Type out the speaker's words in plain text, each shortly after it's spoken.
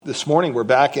This morning we're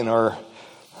back in our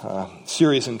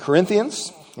series in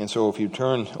Corinthians, and so if you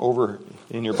turn over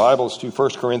in your Bibles to 1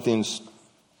 Corinthians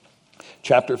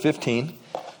chapter 15,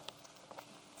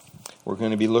 we're going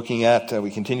to be looking at,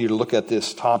 we continue to look at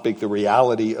this topic, the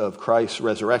reality of Christ's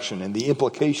resurrection and the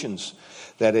implications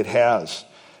that it has.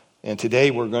 And today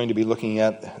we're going to be looking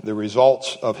at the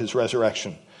results of his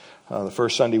resurrection. The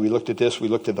first Sunday we looked at this, we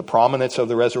looked at the prominence of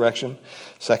the resurrection.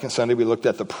 Second Sunday we looked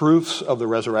at the proofs of the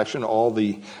resurrection, all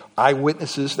the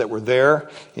eyewitnesses that were there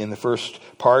in the first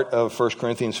part of 1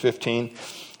 Corinthians 15.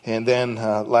 And then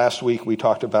last week we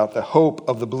talked about the hope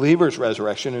of the believer's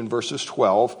resurrection in verses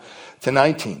 12 to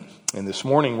 19. And this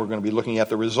morning we're going to be looking at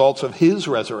the results of his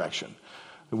resurrection.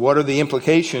 What are the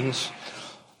implications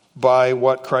by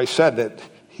what Christ said, that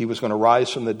he was going to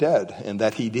rise from the dead, and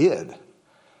that he did?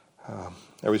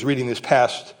 I was reading this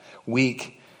past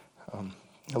week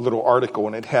a little article,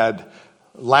 and it had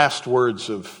last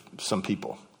words of some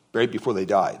people right before they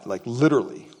died, like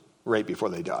literally right before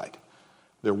they died.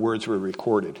 Their words were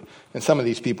recorded. And some of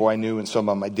these people I knew and some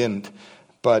of them I didn't.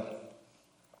 But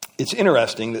it's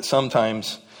interesting that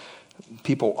sometimes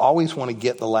people always want to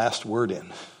get the last word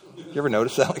in. You ever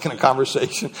notice that, like in a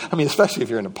conversation? I mean, especially if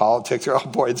you're into politics, you're, oh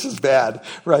boy, this is bad,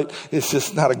 right? It's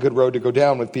just not a good road to go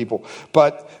down with people.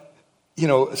 But you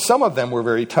know, some of them were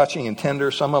very touching and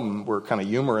tender. Some of them were kind of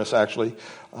humorous, actually.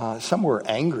 Some were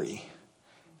angry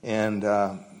and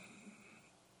kind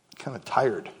of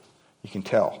tired, you can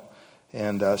tell.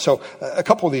 And so a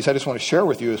couple of these I just want to share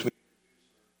with you as we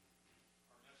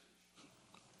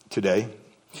today.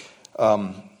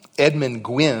 Edmund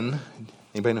Gwynn.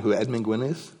 Anybody know who Edmund Gwynn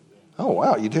is? Oh,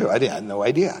 wow, you do. I had no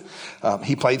idea.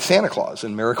 He played Santa Claus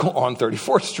in Miracle on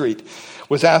 34th Street.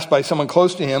 Was asked by someone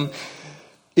close to him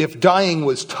if dying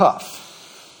was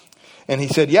tough. And he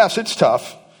said, yes, it's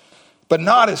tough, but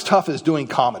not as tough as doing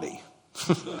comedy.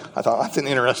 I thought, that's an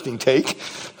interesting take.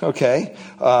 Okay.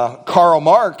 Karl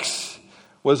Marx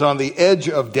was on the edge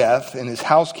of death, and his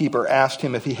housekeeper asked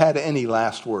him if he had any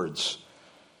last words.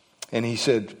 And he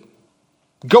said,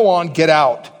 go on, get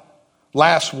out.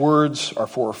 Last words are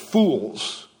for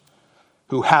fools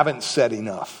who haven't said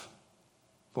enough.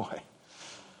 Boy,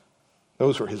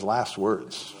 those were his last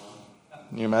words.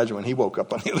 Can you imagine when he woke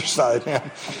up on the other side?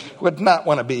 Man, would not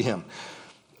want to be him.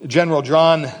 General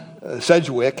John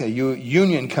Sedgwick, a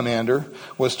Union commander,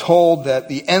 was told that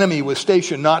the enemy was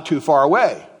stationed not too far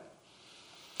away.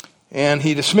 And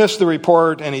he dismissed the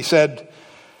report and he said,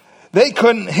 they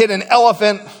couldn't hit an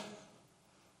elephant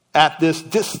at this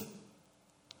distance.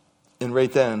 And right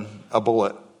then, a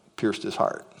bullet pierced his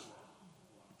heart.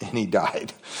 And he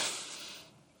died.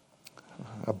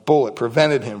 A bullet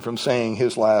prevented him from saying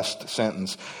his last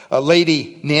sentence.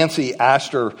 Lady Nancy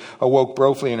Astor awoke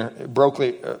briefly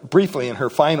in her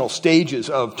final stages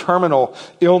of terminal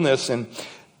illness. And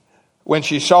when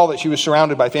she saw that she was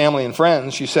surrounded by family and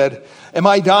friends, she said, am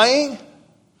I dying?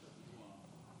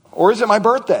 Or is it my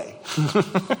birthday?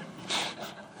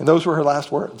 And those were her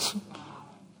last words.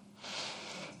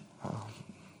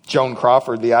 Joan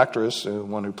Crawford, the actress, the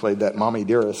one who played that Mommy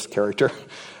Dearest character,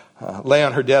 lay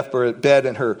on her deathbed,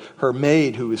 and her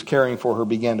maid who was caring for her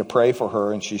began to pray for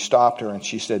her, and she stopped her and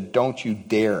she said, don't you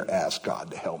dare ask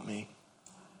God to help me.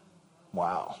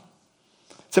 Wow.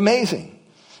 It's amazing.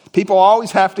 People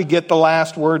always have to get the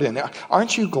last word in.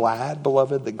 Aren't you glad,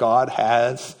 beloved, that God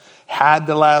has had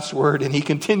the last word, and he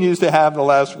continues to have the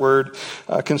last word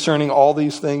concerning all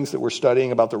these things that we're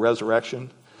studying about the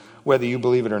resurrection, whether you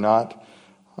believe it or not?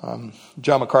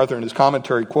 John MacArthur in his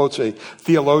commentary quotes a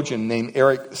theologian named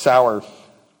Eric Sauer,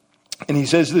 and he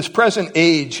says, this present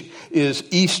age is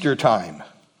Easter time.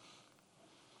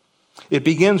 It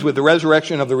begins with the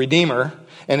resurrection of the Redeemer,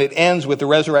 and it ends with the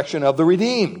resurrection of the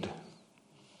redeemed.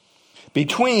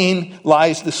 Between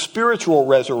lies the spiritual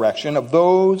resurrection of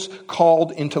those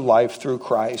called into life through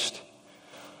Christ.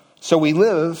 So we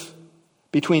live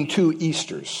between two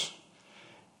Easters,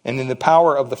 and in the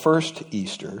power of the first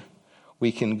Easter,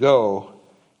 we can go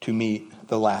to meet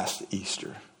the last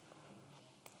Easter.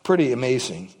 Pretty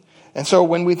amazing. And so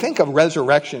when we think of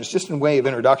resurrections, just in way of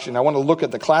introduction, I want to look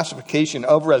at the classification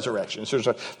of resurrections. There's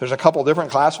a couple different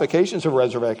classifications of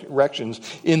resurrections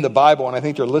in the Bible, and I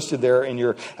think they're listed there in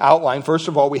your outline. First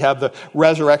of all, we have the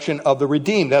resurrection of the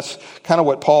redeemed. That's kind of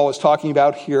what Paul is talking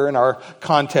about here in our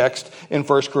context in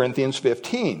 1 Corinthians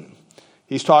 15.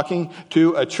 He's talking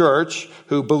to a church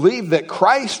who believed that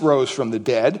Christ rose from the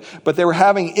dead, but they were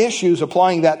having issues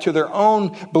applying that to their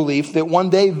own belief that one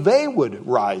day they would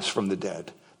rise from the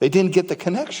dead. They didn't get the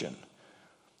connection.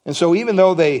 And so even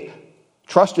though they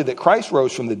trusted that Christ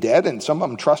rose from the dead, and some of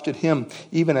them trusted him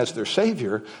even as their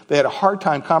Savior, they had a hard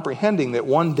time comprehending that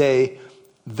one day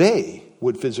they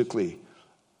would physically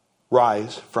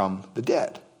rise from the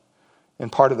dead.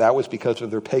 And part of that was because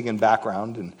of their pagan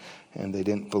background, and they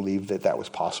didn't believe that that was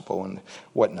possible and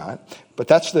whatnot. But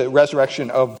that's the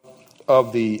resurrection of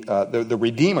the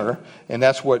Redeemer, and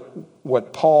that's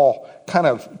what Paul kind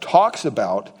of talks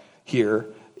about here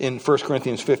in 1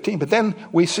 Corinthians 15. But then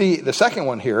we see the second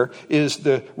one here is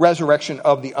the resurrection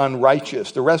of the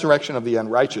unrighteous. The resurrection of the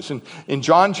unrighteous. And in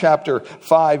John chapter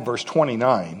 5, verse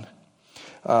 29,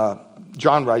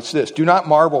 John writes this, "Do not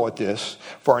marvel at this,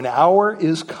 for an hour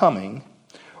is coming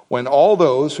when all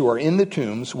those who are in the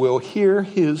tombs will hear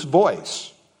his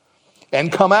voice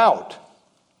and come out.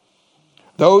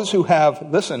 Those who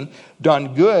have, listen,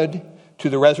 done good to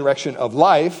the resurrection of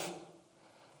life,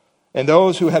 and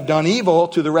those who have done evil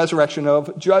to the resurrection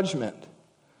of judgment."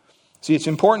 See, it's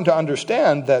important to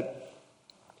understand that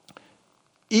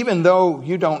even though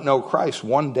you don't know Christ,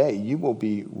 one day you will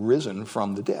be risen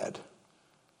from the dead.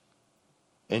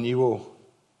 And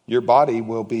your body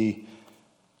will be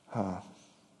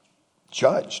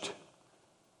judged.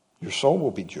 Your soul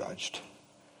will be judged.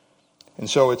 And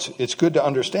so it's good to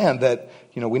understand that,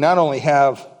 we not only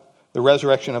have the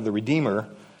resurrection of the Redeemer,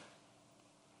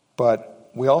 but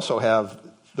we also have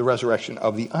the resurrection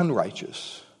of the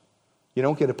unrighteous. You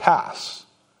don't get a pass.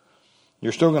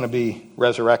 You're still going to be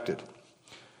resurrected.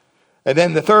 And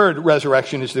then the third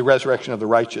resurrection is the resurrection of the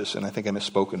righteous. And I think I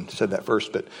misspoke and said that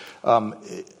first, but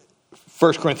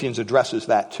 1 Corinthians addresses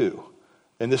that too.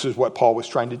 And this is what Paul was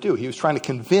trying to do. He was trying to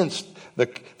convince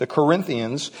the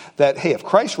Corinthians that, hey, if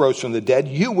Christ rose from the dead,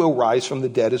 you will rise from the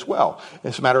dead as well.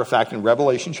 As a matter of fact, in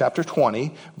Revelation chapter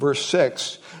 20, verse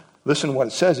 6, listen to what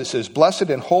it says. It says, "Blessed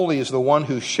and holy is the one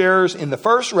who shares in the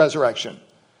first resurrection.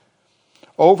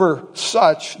 Over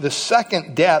such, the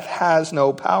second death has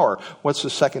no power." What's the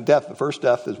second death? The first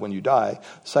death is when you die.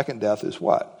 The second death is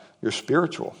what? Your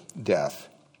spiritual death.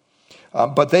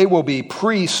 But they will be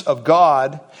priests of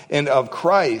God and of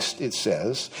Christ, it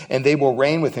says, and they will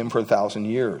reign with him for 1,000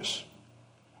 years.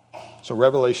 So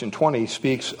Revelation 20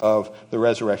 speaks of the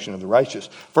resurrection of the righteous.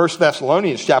 1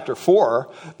 Thessalonians chapter 4,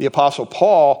 the Apostle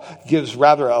Paul gives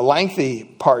rather a lengthy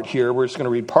part here. We're just going to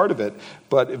read part of it.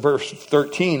 But verse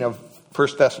 13 of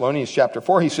 1 Thessalonians chapter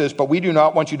 4, he says, "But we do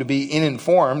not want you to be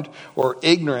uninformed or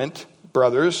ignorant,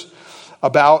 brothers,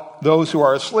 about those who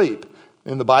are asleep."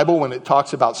 In the Bible, when it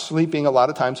talks about sleeping, a lot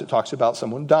of times it talks about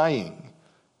someone dying.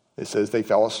 It says they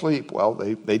fell asleep. Well,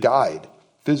 they died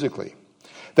physically.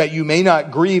 "That you may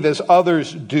not grieve as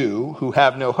others do who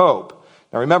have no hope."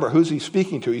 Now remember, who's he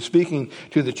speaking to? He's speaking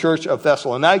to the church of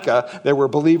Thessalonica. They were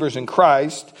believers in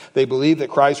Christ. They believed that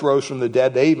Christ rose from the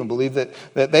dead. They even believe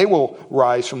that they will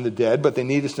rise from the dead, but they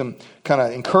needed some kind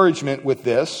of encouragement with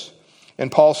this.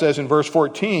 And Paul says in verse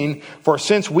 14, "For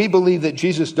since we believe that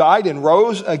Jesus died and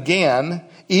rose again,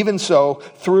 even so,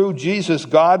 through Jesus,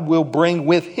 God will bring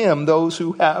with him those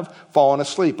who have fallen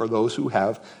asleep," or those who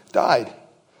have died.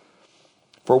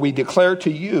 "For we declare to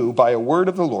you by a word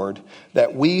of the Lord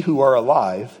that we who are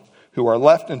alive, who are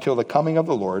left until the coming of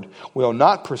the Lord, will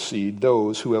not precede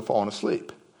those who have fallen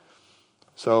asleep."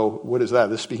 So what is that?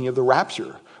 This is speaking of the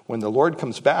rapture. When the Lord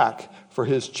comes back for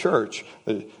his church,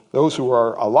 those who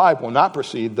are alive will not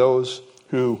precede those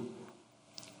who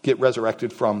get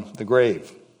resurrected from the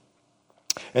grave.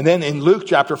 And then in Luke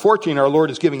chapter 14, our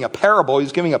Lord is giving a parable.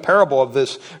 He's giving a parable of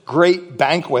this great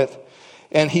banquet.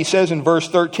 And he says in verse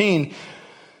 13,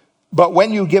 "But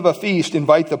when you give a feast,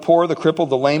 invite the poor, the crippled,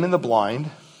 the lame, and the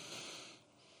blind,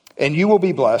 and you will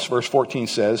be blessed," verse 14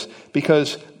 says,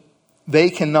 "because they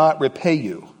cannot repay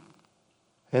you."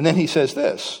 And then he says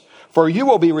this, "For you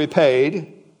will be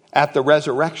repaid at the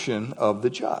resurrection of the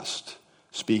just."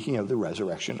 Speaking of the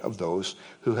resurrection of those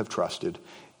who have trusted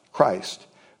Christ,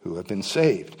 who have been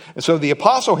saved. And so the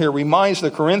apostle here reminds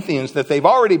the Corinthians that they've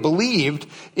already believed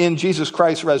in Jesus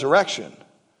Christ's resurrection.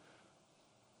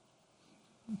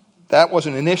 That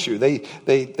wasn't an issue.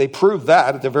 They proved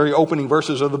that at the very opening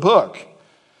verses of the book.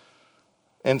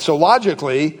 And so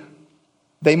logically,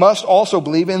 they must also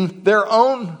believe in their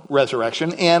own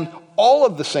resurrection and all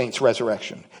of the saints'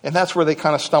 resurrection. And that's where they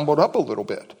kind of stumbled up a little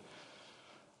bit.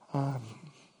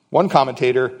 One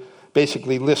commentator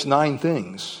basically lists 9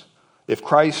 things. If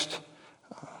Christ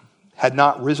had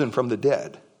not risen from the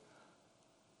dead,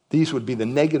 these would be the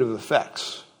negative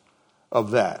effects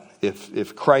of that.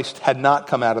 If Christ had not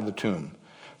come out of the tomb.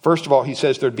 First of all, he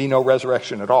says there'd be no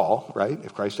resurrection at all, right?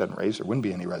 If Christ hadn't raised, there wouldn't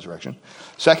be any resurrection.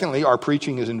 Secondly, our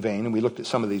preaching is in vain, and we looked at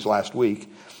some of these last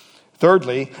week.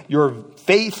 Thirdly, your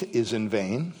faith is in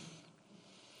vain.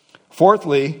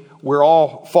 Fourthly, we're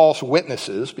all false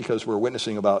witnesses because we're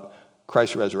witnessing about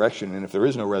Christ's resurrection. And if there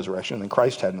is no resurrection, then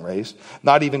Christ hadn't raised.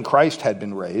 Not even Christ had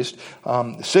been raised.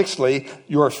 Sixthly,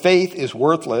 your faith is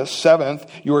worthless. Seventh,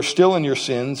 you are still in your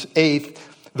sins. Eighth,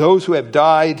 those who have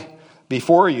died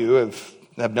before you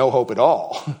have no hope at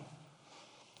all.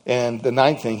 And the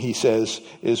ninth thing he says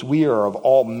is, we are of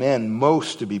all men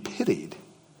most to be pitied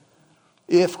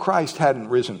if Christ hadn't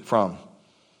risen from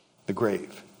the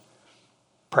grave.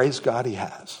 Praise God he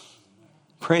has.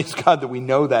 Praise God that we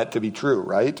know that to be true,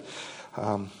 right?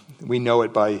 We know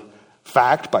it by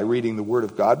fact, by reading the Word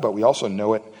of God, but we also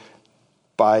know it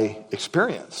by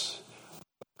experience.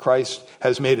 Christ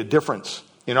has made a difference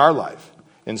in our life.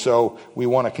 And so we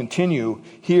want to continue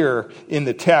here in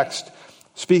the text,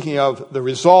 speaking of the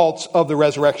results of the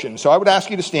resurrection. So I would ask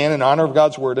you to stand in honor of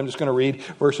God's Word. I'm just going to read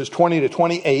verses 20 to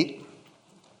 28,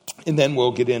 and then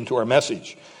we'll get into our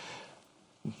message.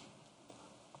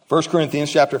 1 Corinthians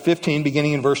chapter 15,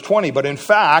 beginning in verse 20. But in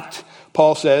fact,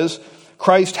 Paul says,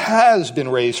 Christ has been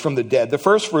raised from the dead, the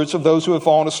firstfruits of those who have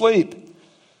fallen asleep.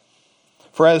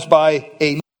 For as by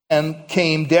a man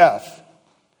came death,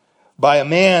 by a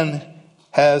man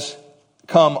has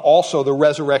come also the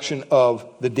resurrection of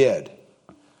the dead.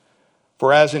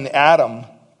 For as in Adam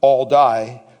all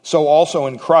die, so also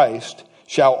in Christ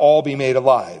shall all be made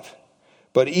alive,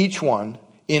 but each one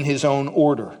in his own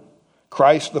order.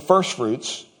 Christ the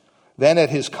firstfruits, then at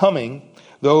his coming,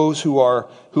 those who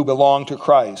belong to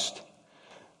Christ.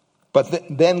 But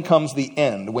then comes the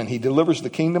end, when he delivers the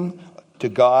kingdom to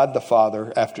God the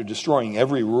Father after destroying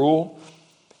every rule,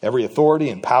 every authority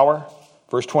and power.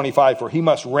 Verse 25, for he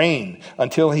must reign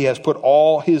until he has put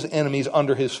all his enemies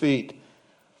under his feet.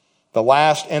 The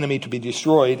last enemy to be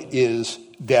destroyed is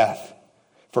death.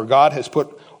 For God has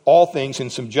put all things in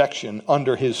subjection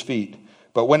under his feet.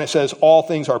 But when it says all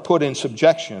things are put in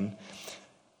subjection,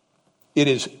 it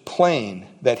is plain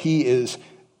that he is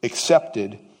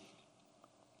accepted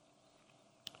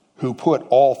who put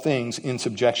all things in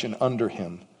subjection under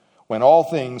him. When all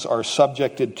things are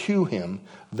subjected to him,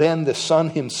 then the Son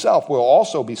himself will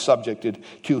also be subjected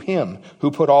to him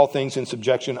who put all things in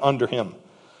subjection under him,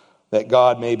 that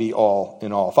God may be all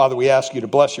in all. Father, we ask you to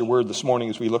bless your word this morning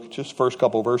as we look at just the first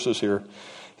couple verses here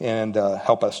and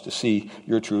help us to see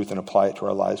your truth and apply it to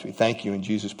our lives. We thank you in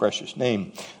Jesus' precious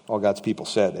name. All God's people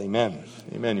said, amen.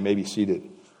 Amen. You may be seated.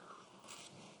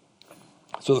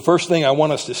 So the first thing I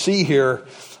want us to see here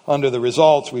under the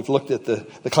results, we've looked at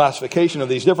the classification of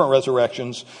these different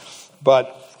resurrections,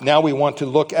 but now we want to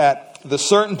look at the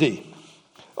certainty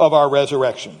of our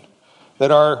resurrection. That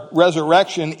our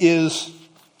resurrection is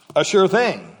a sure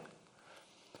thing.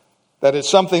 That it's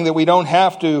something that we don't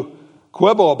have to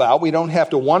quibble about, we don't have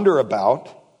to wonder about.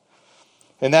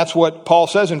 And that's what Paul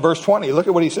says in verse 20. Look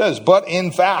at what he says. But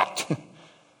in fact,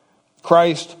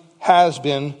 Christ has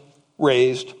been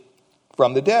raised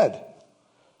from the dead.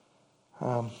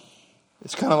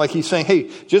 It's kind of like he's saying, hey,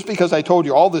 just because I told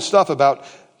you all this stuff about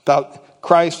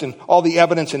Christ and all the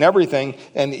evidence and everything,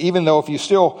 and even though if you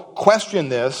still question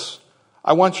this,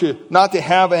 I want you not to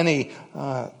have any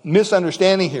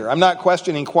misunderstanding here. I'm not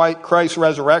questioning quite Christ's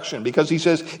resurrection, because he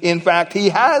says, in fact, he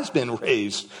has been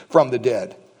raised from the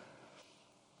dead.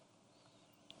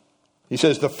 He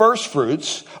says, the first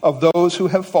fruits of those who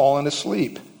have fallen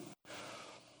asleep.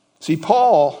 See,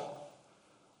 Paul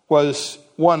was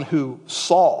one who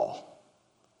saw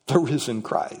the risen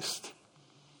Christ.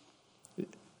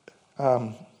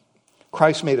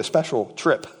 Christ made a special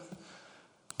trip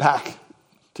back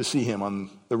to see him on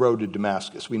the road to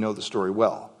Damascus. We know the story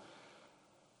well.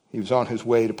 He was on his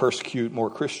way to persecute more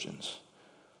Christians.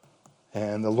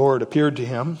 And the Lord appeared to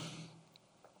him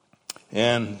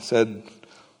and said,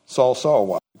 Saul, Saul,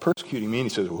 why are you persecuting me? And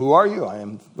he says, well, who are you? I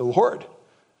am the Lord.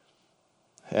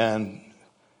 And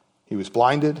he was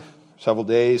blinded several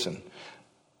days,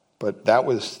 but that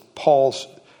was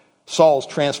Saul's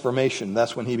transformation.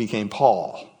 That's when he became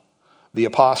Paul, the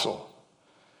apostle.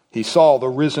 He saw the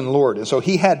risen Lord. And so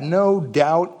he had no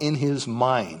doubt in his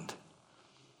mind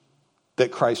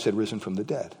that Christ had risen from the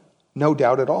dead. No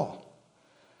doubt at all.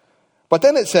 But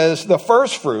then it says, the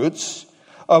first fruits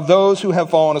of those who have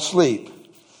fallen asleep.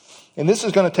 And this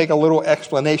is going to take a little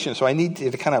explanation, so I need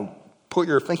you to kind of put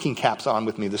your thinking caps on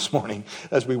with me this morning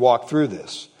as we walk through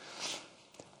this.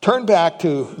 Turn back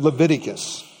to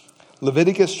Leviticus.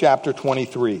 Leviticus chapter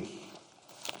 23.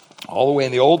 All the way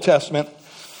in the Old Testament.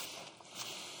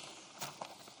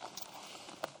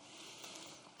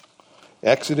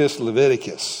 Exodus,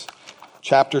 Leviticus,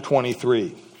 chapter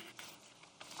 23.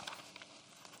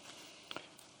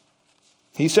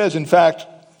 He says, in fact,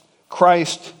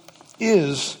 Christ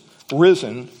is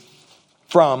risen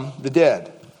from the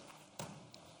dead.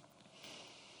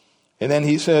 And then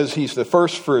he says he's the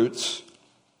first fruits,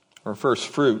 or first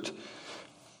fruit.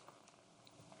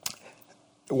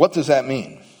 What does that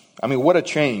mean? I mean, what a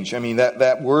change. I mean,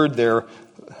 that word there,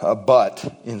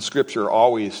 but, in Scripture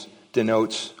always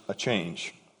denotes a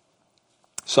change.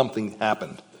 Something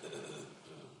happened.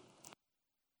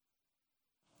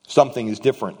 Something is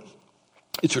different.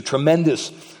 It's a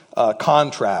tremendous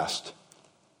contrast.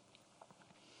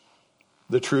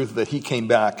 The truth that he came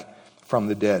back from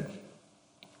the dead.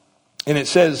 And it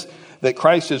says that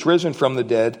Christ is risen from the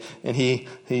dead, and he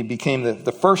became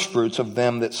the first fruits of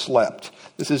them that slept.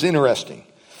 This is interesting.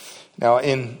 Now,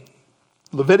 in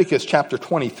Leviticus chapter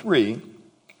 23,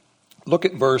 look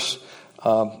at verse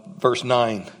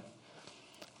 9.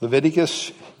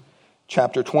 Leviticus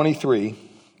chapter 23,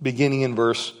 beginning in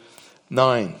verse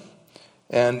 9.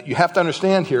 And you have to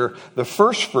understand here, the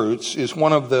first fruits is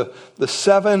one of the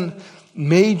 7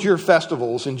 major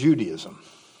festivals in Judaism.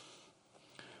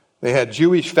 They had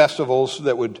Jewish festivals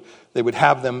that they would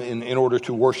have them in order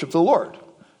to worship the Lord.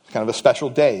 It's kind of a special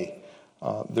day.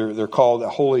 They're called a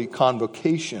holy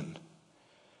convocation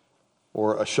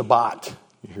or a Shabbat.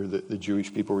 You hear the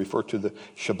Jewish people refer to the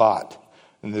Shabbat.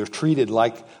 And they're treated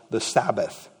like the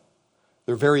Sabbath.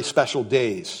 They're very special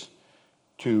days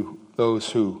to those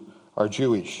who are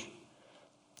Jewish.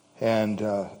 And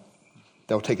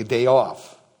they'll take a day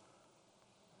off.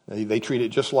 They treat it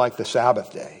just like the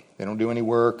Sabbath day. They don't do any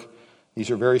work.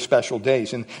 These are very special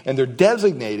days. And they're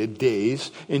designated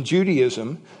days in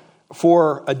Judaism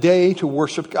for a day to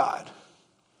worship God.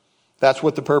 That's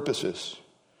what the purpose is.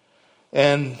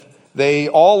 And they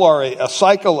all are a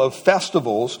cycle of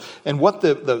festivals. And what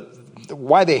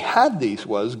why they had these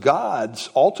was God's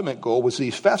ultimate goal was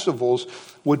these festivals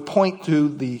would point to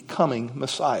the coming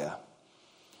Messiah.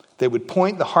 They would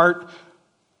point the heart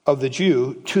of the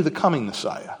Jew to the coming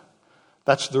Messiah.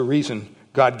 That's the reason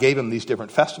God gave them these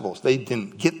different festivals. They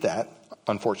didn't get that,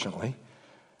 unfortunately.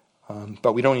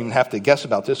 But we don't even have to guess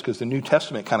about this because the New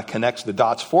Testament kind of connects the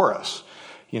dots for us.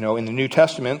 You know, in the New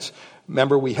Testament,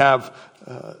 remember we have,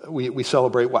 we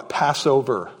celebrate what?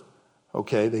 Passover.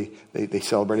 Okay, they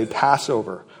celebrated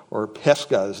Passover, or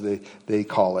Pesach as they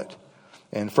call it.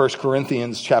 In 1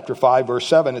 Corinthians chapter 5, verse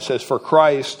 7, it says, "For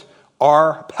Christ,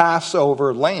 our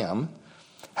Passover lamb,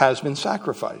 has been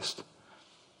sacrificed."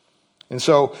 And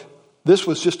so this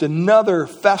was just another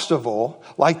festival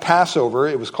like Passover.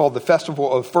 It was called the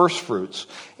Festival of First Fruits.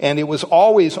 And it was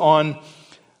always on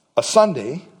a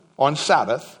Sunday, on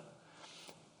Sabbath.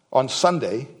 On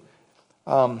Sunday,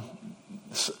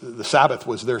 the Sabbath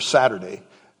was their Saturday,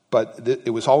 but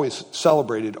it was always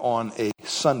celebrated on a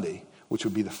Sunday, which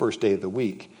would be the first day of the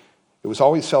week. It was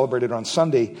always celebrated on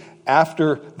Sunday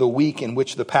after the week in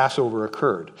which the Passover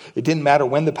occurred. It didn't matter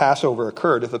when the Passover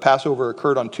occurred. If the Passover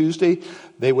occurred on Tuesday,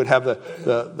 they would have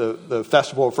the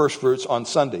Festival of First Fruits on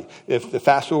Sunday. If the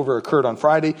Passover occurred on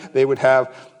Friday, they would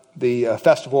have the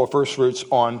Festival of First Fruits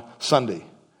on Sunday.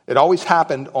 It always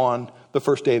happened on the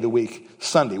first day of the week,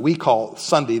 Sunday. We call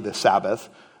Sunday the Sabbath,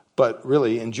 but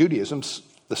really in Judaism,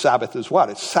 the Sabbath is what?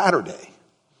 It's Saturday.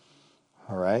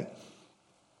 All right?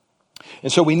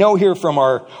 And so we know here from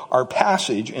our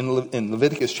passage in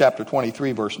Leviticus chapter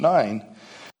 23, verse 9,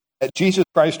 that Jesus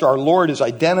Christ our Lord is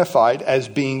identified as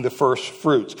being the first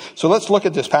fruits. So let's look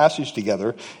at this passage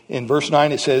together. In verse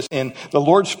 9 it says, "And the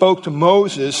Lord spoke to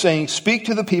Moses, saying, Speak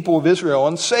to the people of Israel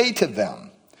and say to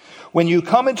them, When you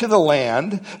come into the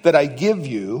land that I give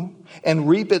you and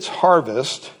reap its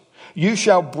harvest, you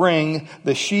shall bring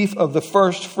the sheaf of the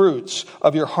first fruits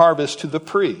of your harvest to the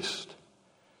priest.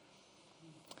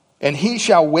 And he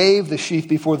shall wave the sheaf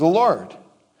before the Lord,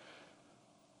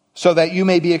 so that you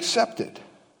may be accepted.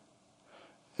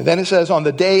 And then it says, on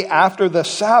the day after the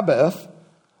Sabbath,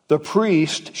 the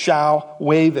priest shall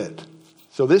wave it."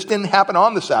 So this didn't happen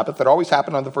on the Sabbath. It always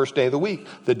happened on the first day of the week,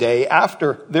 the day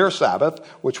after their Sabbath,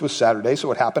 which was Saturday,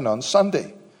 so it happened on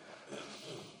Sunday.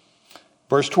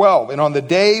 Verse 12, "And on the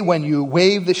day when you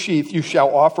wave the sheaf, you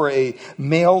shall offer a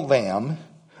male lamb,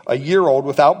 a year old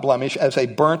without blemish, as a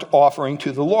burnt offering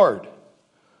to the Lord."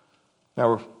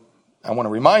 Now, I want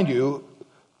to remind you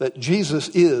that Jesus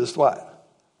is what?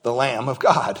 The Lamb of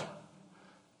God.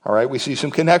 All right, we see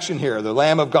some connection here. The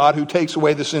Lamb of God who takes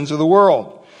away the sins of the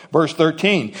world. Verse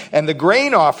 13, "And the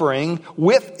grain offering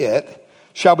with it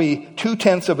shall be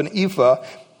 2/10 of an ephah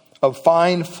of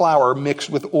fine flour mixed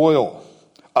with oil,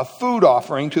 a food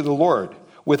offering to the Lord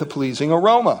with a pleasing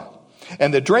aroma.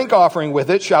 And the drink offering with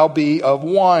it shall be of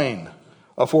wine,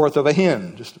 1/4 of a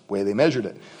hin," just the way they measured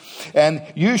it. "And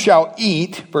you shall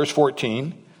eat," verse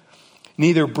 14,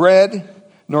 "neither bread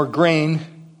nor grain,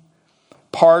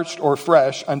 parched or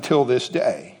fresh, until this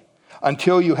day,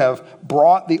 until you have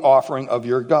brought the offering of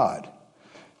your God.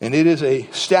 And it is a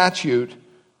statute,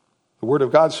 the Word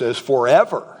of God says,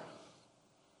 forever,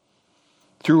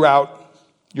 throughout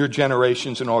your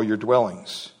generations and all your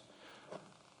dwellings.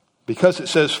 Because it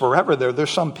says forever there's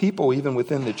some people, even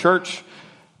within the church,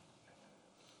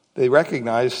 they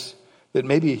recognize that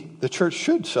maybe the church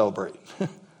should celebrate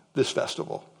this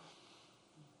festival.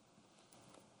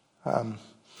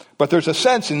 But there's a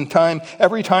sense in time,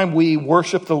 every time we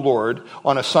worship the Lord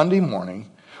on a Sunday morning,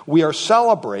 we are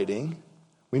celebrating.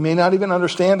 We may not even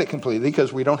understand it completely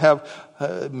because we don't have,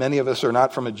 many of us are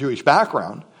not from a Jewish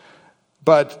background,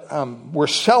 but we're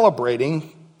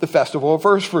celebrating the festival of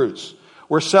first fruits.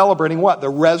 We're celebrating what? The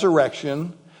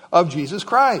resurrection of Jesus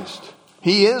Christ.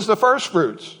 He is the first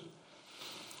fruits.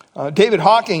 David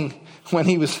Hawking, when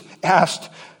he was asked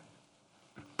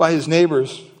by his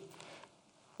neighbors,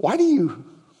 why do you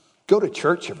go to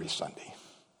church every Sunday?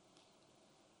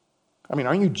 I mean,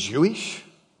 aren't you Jewish?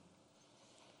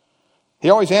 He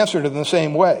always answered in the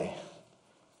same way.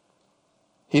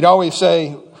 He'd always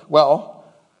say, well,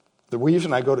 the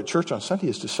reason I go to church on Sunday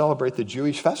is to celebrate the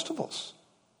Jewish festivals.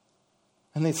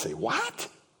 And they'd say, what?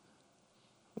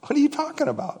 What are you talking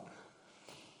about?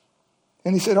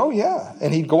 And he said, oh, yeah.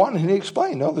 And he'd go on and he'd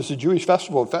explain, no, there's a Jewish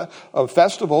festival of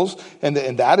festivals, and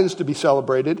that is to be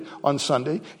celebrated on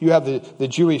Sunday. You have the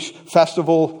Jewish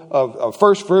festival of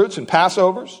first fruits and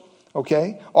Passovers,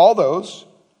 okay? All those.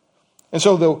 And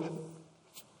so the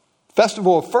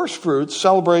festival of first fruits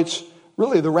celebrates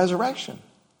really the resurrection.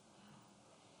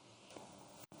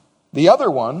 The other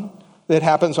one that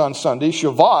happens on Sunday,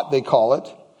 Shavuot they call it,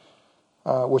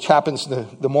 which happens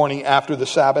the morning after the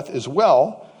Sabbath as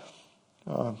well.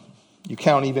 You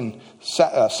count even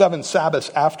 7 Sabbaths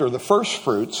after the first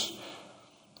fruits.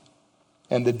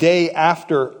 And the day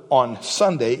after on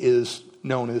Sunday is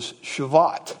known as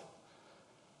Shavuot.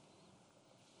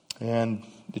 And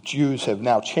the Jews have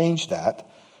now changed that.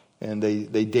 And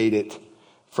they date it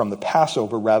from the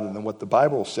Passover rather than what the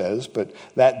Bible says. But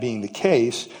that being the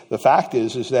case, the fact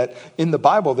is that in the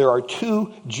Bible there are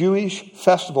 2 Jewish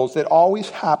festivals that always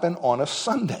happen on a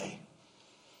Sunday.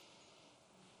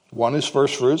 One is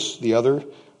first fruits. The other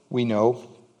we know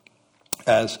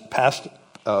as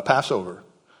Passover.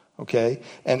 Okay,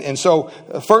 and so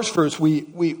first fruits we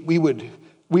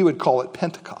would call it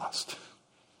Pentecost.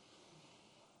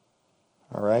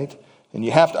 All right, and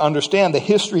you have to understand the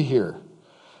history here,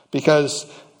 because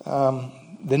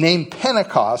the name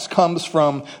Pentecost comes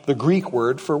from the Greek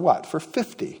word for what? For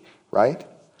 50, right?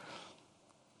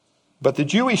 But the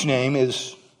Jewish name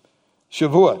is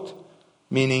Shavuot,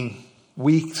 meaning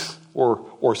weeks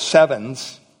or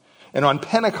sevens. And on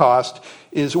Pentecost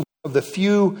is one of the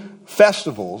few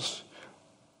festivals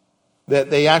that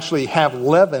they actually have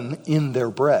leaven in their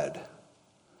bread.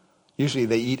 Usually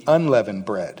they eat unleavened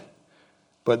bread.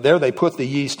 But there they put the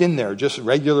yeast in there, just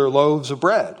regular loaves of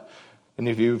bread. And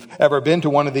if you've ever been to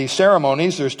one of these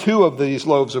ceremonies, there's 2 of these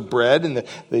loaves of bread, and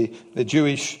the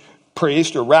Jewish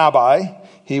priest or rabbi,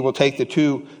 he will take the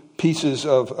 2 pieces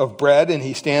of bread and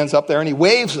he stands up there and he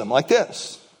waves them like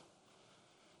this.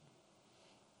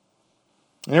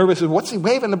 And everybody says, what's he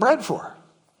waving the bread for?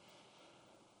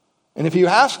 And if you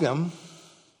ask them,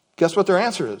 guess what their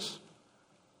answer is?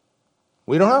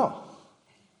 We don't know.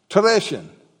 Tradition.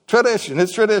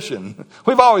 It's tradition.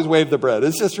 We've always waved the bread.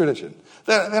 It's just tradition.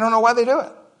 They don't know why they do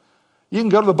it. You can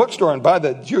go to the bookstore and buy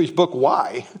the Jewish book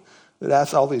Why that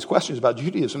asks all these questions about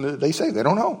Judaism. They say they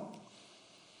don't know.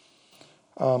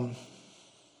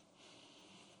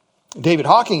 David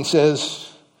Hawking says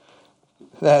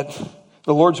that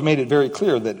the Lord's made it very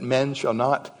clear that men shall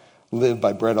not live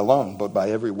by bread alone, but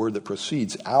by every word that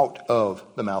proceeds out of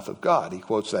the mouth of God. He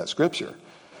quotes that scripture.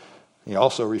 He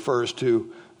also refers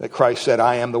to that Christ said,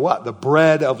 I am the what? The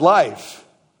bread of life.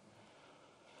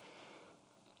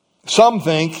 Some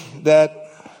think that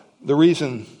the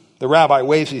reason the rabbi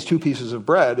waves these 2 pieces of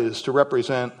bread is to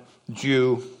represent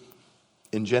Jew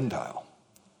and Gentile.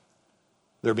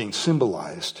 They're being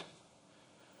symbolized.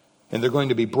 And they're going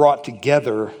to be brought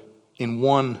together in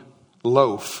one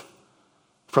loaf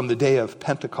from the day of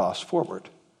Pentecost forward.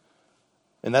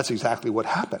 And that's exactly what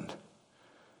happened.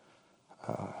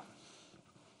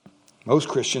 Most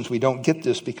Christians, we don't get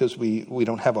this because we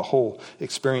don't have a whole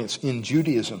experience in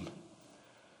Judaism.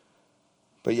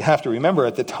 But you have to remember,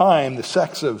 at the time, the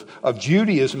sects of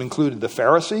Judaism included the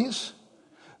Pharisees.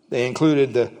 They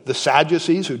included the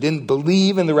Sadducees, who didn't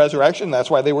believe in the resurrection. That's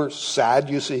why they were sad,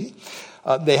 you see.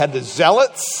 They had the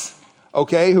Zealots,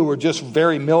 okay, who were just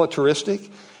very militaristic.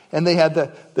 And they had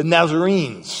the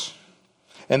Nazarenes.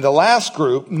 And the last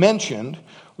group mentioned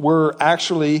were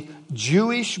actually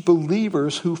Jewish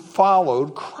believers who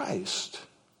followed Christ.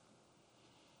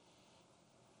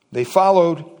 They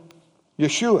followed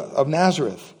Yeshua of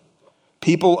Nazareth,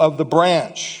 people of the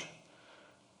branch.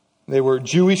 They were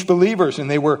Jewish believers, and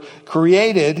they were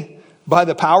created by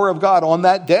the power of God on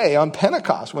that day, on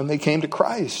Pentecost, when they came to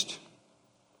Christ.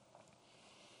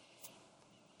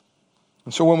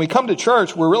 And so when we come to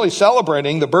church, we're really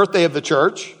celebrating the birthday of the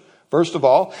church, first of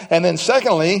all, and then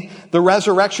secondly, the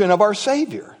resurrection of our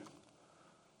Savior.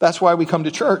 That's why we come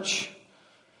to church.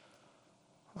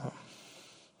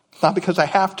 It's not because I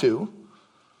have to.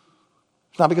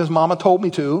 It's not because Mama told me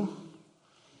to.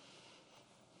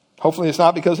 Hopefully it's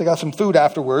not because I got some food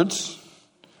afterwards.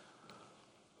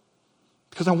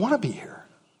 Because I want to be here.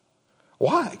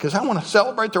 Why? Because I want to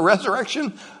celebrate the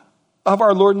resurrection of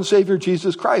our Lord and Savior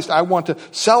Jesus Christ. I want to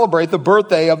celebrate the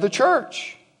birthday of the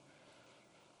church.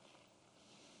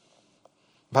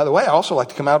 By the way, I also like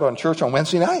to come out on church on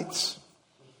Wednesday nights.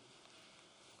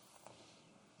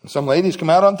 And some ladies come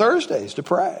out on Thursdays to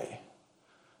pray.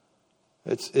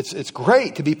 It's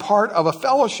great to be part of a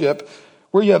fellowship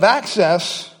where you have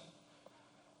access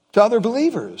to other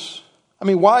believers. I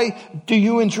mean, why do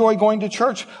you enjoy going to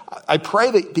church? I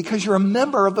pray that because you're a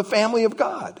member of the family of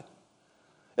God.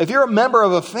 If you're a member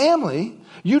of a family,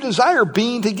 you desire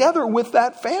being together with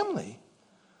that family.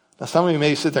 Now, some of you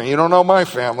may sit there and you don't know my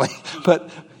family, but,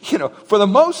 for the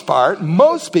most part,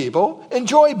 most people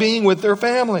enjoy being with their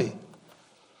family.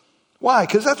 Why?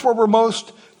 Because that's where we're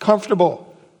most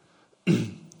comfortable.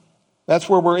 That's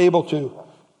where we're able to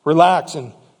relax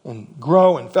and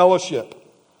grow in fellowship.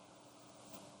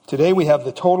 Today we have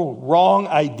the total wrong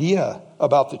idea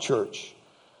about the church.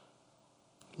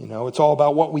 It's all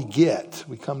about what we get.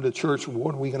 We come to church,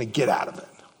 what are we going to get out of it?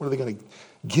 What are they going to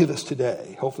give us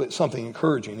today? Hopefully it's something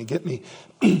encouraging to get me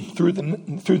through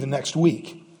the next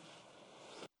week.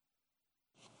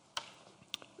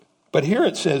 But here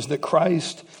it says that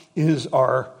Christ is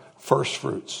our first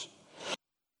fruits.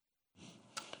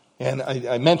 And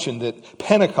I mentioned that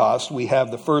Pentecost, we have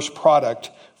the first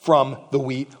product from the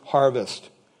wheat harvest.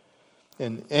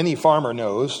 And any farmer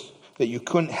knows that you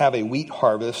couldn't have a wheat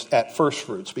harvest at first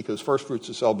fruits, because first fruits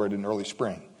is celebrated in early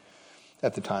spring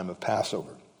at the time of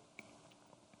Passover.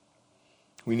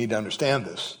 We need to understand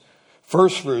this.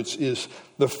 First fruits is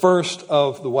the first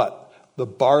of the what? The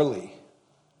barley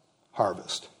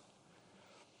harvest.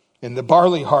 And the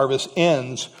barley harvest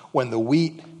ends when the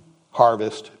wheat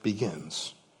harvest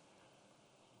begins.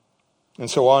 And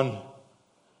so on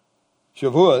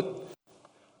Shavuot,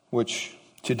 which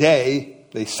today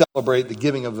they celebrate the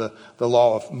giving of the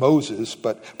law of Moses,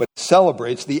 but it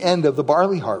celebrates the end of the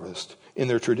barley harvest in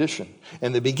their tradition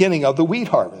and the beginning of the wheat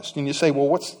harvest. And you say, well,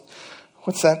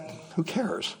 what's that? Who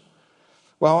cares?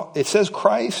 Well, it says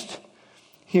Christ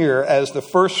here as the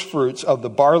first fruits of the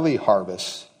barley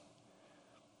harvest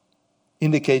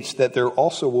indicates that there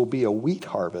also will be a wheat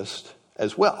harvest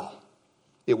as well.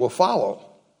 It will follow.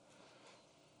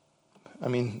 I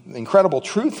mean, the incredible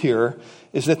truth here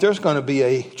is that there's going to be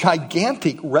a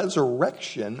gigantic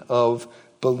resurrection of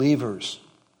believers.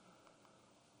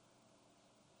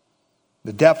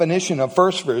 The definition of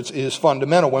first fruits is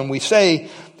fundamental. When we say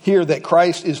here that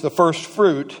Christ is the first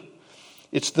fruit,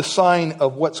 it's the sign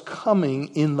of what's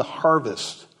coming in the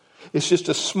harvest. It's just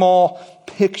a small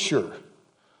picture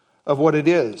of what it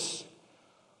is.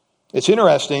 It's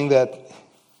interesting that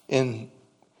in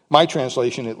my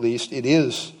translation, at least, it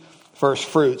is first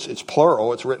fruits. It's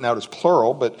plural. It's written out as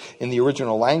plural, but in the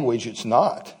original language, it's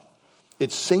not.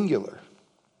 It's singular.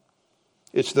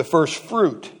 It's the first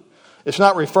fruit. It's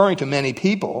not referring to many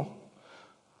people.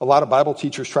 A lot of Bible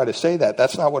teachers try to say that.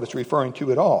 That's not what it's referring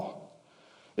to at all.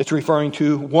 It's referring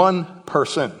to one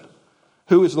person.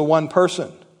 Who is the one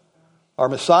person? Our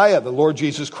Messiah, the Lord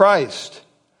Jesus Christ.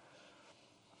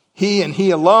 He and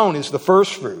He alone is the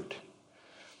first fruit.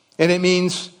 And it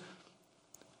means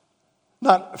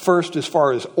not first as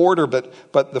far as order, but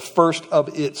the first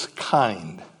of its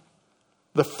kind.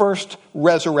 The first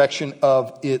resurrection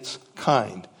of its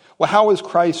kind. Well, how is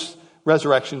Christ's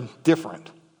resurrection different?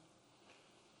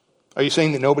 Are you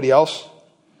saying that nobody else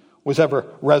was ever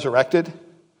resurrected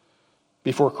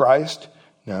before Christ?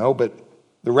 No, but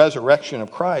the resurrection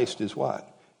of Christ is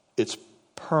what? It's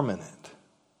permanent.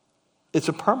 It's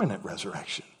a permanent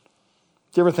resurrection.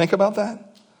 Do you ever think about that?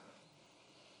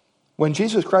 When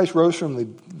Jesus Christ rose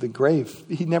from the grave,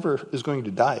 He never is going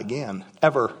to die again,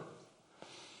 ever.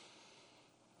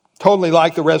 Totally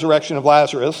like the resurrection of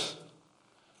Lazarus.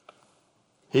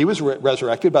 He was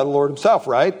resurrected by the Lord Himself,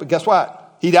 right? But guess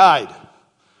what? He died.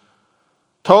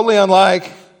 Totally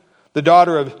unlike the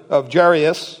daughter of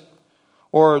Jairus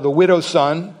or the widow's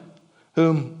son,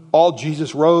 whom all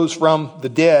Jesus rose from the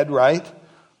dead, right?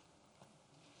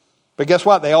 But guess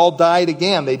what? They all died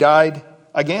again. They died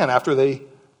again after they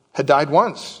had died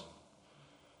once.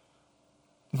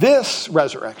 This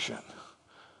resurrection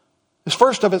is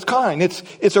first of its kind.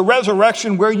 It's a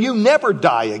resurrection where you never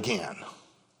die again.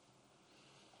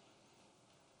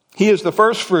 He is the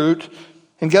first fruit,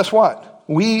 and guess what?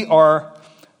 We are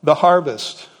the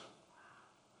harvest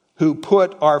who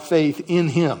put our faith in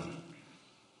him.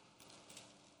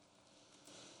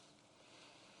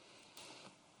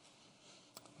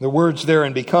 The words there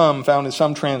and become found in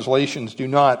some translations do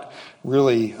not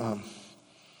really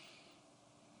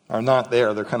are not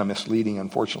there. They're kind of misleading,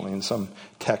 unfortunately. In some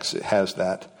texts it has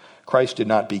that. Christ did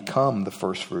not become the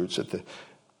first fruits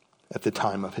at the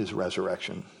time of his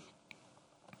resurrection.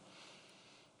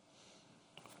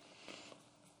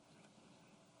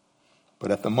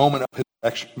 But at the moment of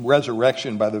his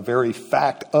resurrection, by the very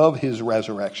fact of his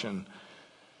resurrection,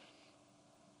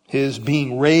 his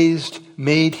being raised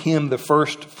made him the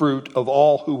first fruit of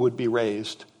all who would be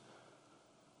raised.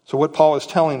 So what Paul is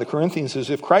telling the Corinthians is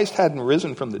if Christ hadn't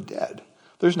risen from the dead,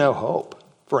 there's no hope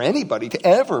for anybody to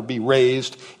ever be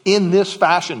raised in this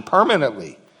fashion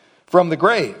permanently from the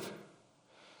grave.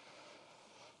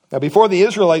 Now, before the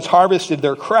Israelites harvested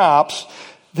their crops,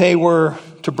 they were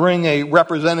to bring a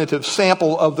representative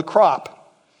sample of the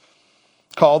crop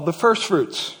called the first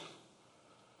fruits.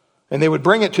 And they would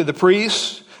bring it to the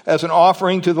priests as an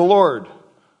offering to the Lord.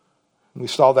 We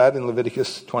saw that in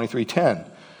Leviticus 23:10.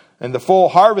 And the full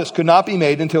harvest could not be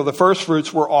made until the first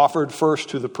fruits were offered first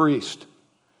to the priest.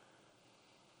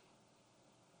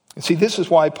 And see, this is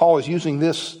why Paul is using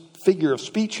this figure of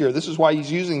speech here. This is why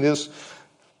he's using this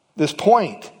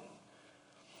point.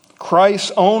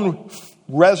 Christ's own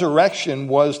resurrection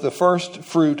was the first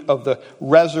fruit of the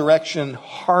resurrection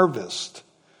harvest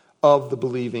of the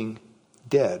believing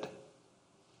dead.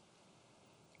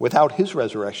 Without his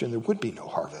resurrection, there would be no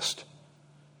harvest.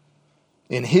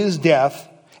 In his death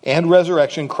and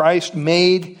resurrection, Christ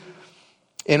made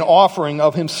an offering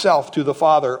of himself to the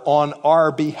Father on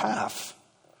our behalf.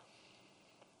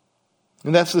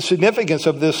 And that's the significance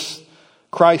of this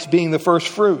Christ being the first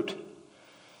fruit.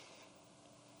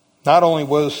 Not only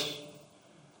was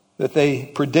that they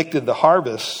predicted the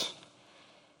harvest,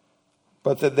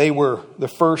 but that they were the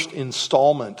first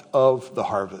installment of the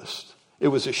harvest. It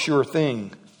was a sure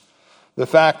thing. The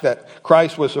fact that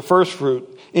Christ was the first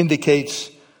fruit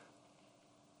indicates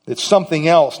that something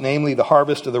else, namely the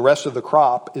harvest of the rest of the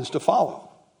crop, is to follow.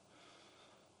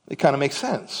 It kind of makes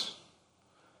sense.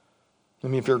 I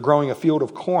mean, if you're growing a field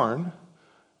of corn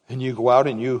and you go out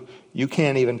and you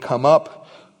can't even come up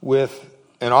with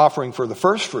an offering for the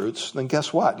first fruits, then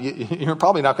guess what? You're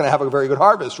probably not going to have a very good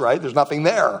harvest, right? There's nothing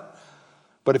there.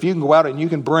 But if you can go out and you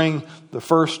can bring the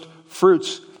first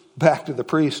fruits back to the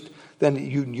priest, then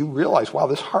you realize, wow,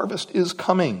 this harvest is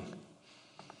coming.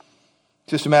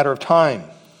 It's just a matter of time.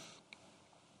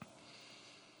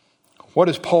 What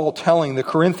is Paul telling the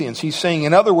Corinthians? He's saying,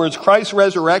 in other words, Christ's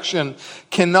resurrection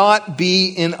cannot be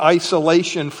in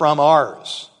isolation from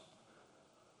ours.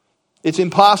 It's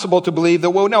impossible to believe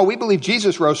that, well, no, we believe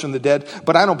Jesus rose from the dead,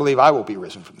 but I don't believe I will be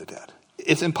risen from the dead.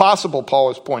 It's impossible,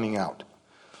 Paul is pointing out.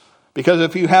 Because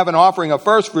if you have an offering of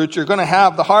first fruits, you're going to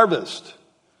have the harvest.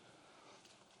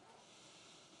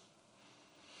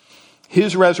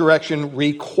 His resurrection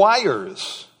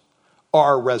requires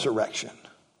our resurrection.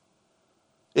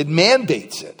 It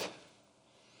mandates it.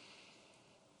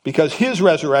 Because his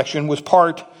resurrection was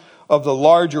part of the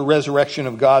larger resurrection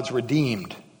of God's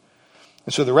redeemed.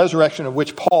 And so the resurrection of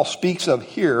which Paul speaks of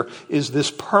here is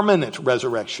this permanent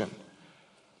resurrection.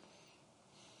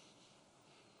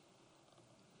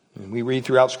 And we read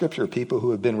throughout Scripture people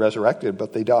who have been resurrected,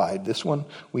 but they died. This one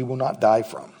we will not die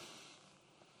from.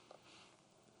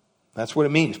 That's what it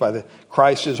means by the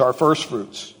Christ is our first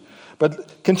fruits.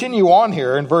 But continue on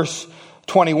here in verse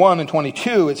 21 and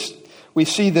 22. We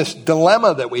see this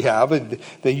dilemma that we have.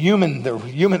 The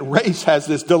human race has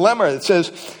this dilemma. It says,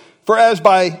 for as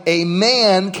by a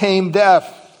man came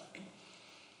death,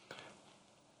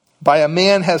 by a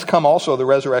man has come also the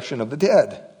resurrection of the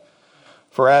dead.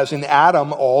 For as in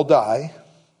Adam all die.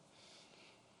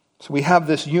 So we have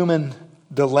this human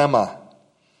dilemma.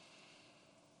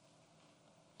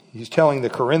 He's telling the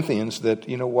Corinthians that,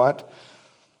 you know what?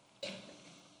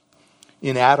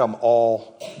 In Adam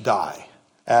all die.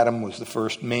 Adam was the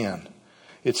first man.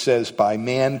 It says, by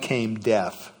man came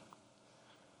death.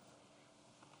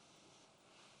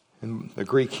 And the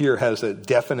Greek here has a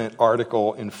definite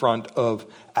article in front of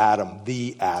Adam,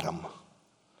 the Adam.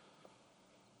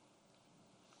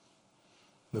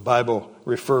 The Bible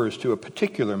refers to a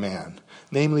particular man,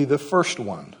 namely the first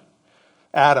one.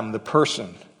 Adam, the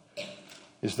person,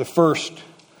 is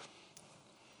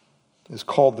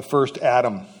called the first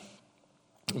Adam.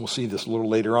 And we'll see this a little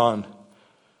later on.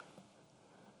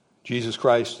 Jesus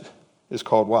Christ is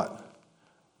called what?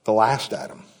 The last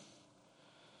Adam.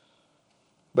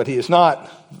 But he is not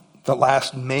the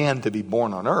last man to be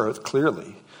born on earth,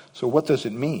 clearly. So what does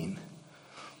it mean?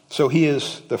 So he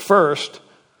is the first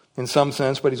in some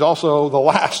sense, but he's also the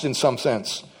last in some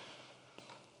sense.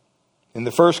 In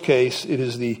the first case, it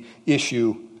is the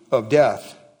issue of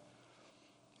death.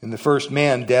 In the first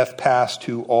man, death passed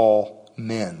to all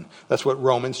men. That's what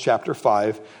Romans chapter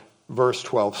 5, verse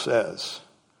 12 says.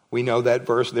 We know that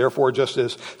verse. Therefore, just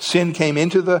as sin came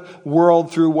into the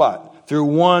world through what? Through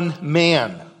one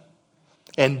man.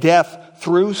 And death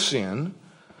through sin.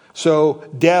 So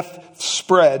death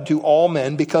spread to all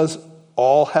men because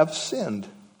all have sinned.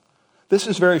 This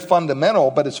is very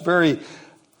fundamental, but it's very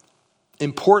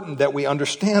important that we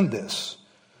understand this.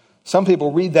 Some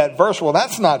people read that verse, well,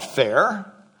 that's not fair.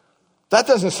 That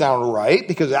doesn't sound right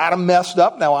because Adam messed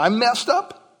up, now I'm messed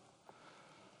up.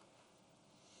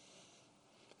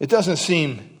 It doesn't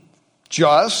seem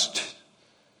just.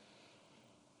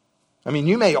 I mean,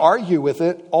 you may argue with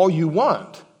it all you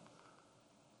want.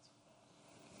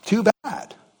 Too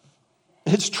bad.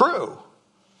 It's true.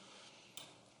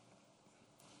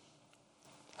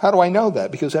 How do I know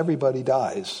that? Because everybody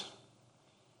dies.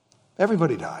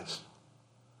 Everybody dies.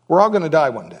 We're all going to die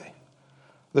one day.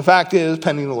 The fact is,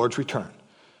 pending the Lord's return.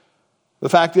 The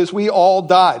fact is, we all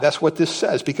die. That's what this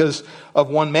says. Because of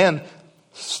one man,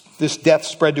 this death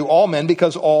spread to all men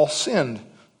because all sinned.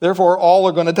 Therefore, all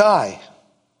are going to die.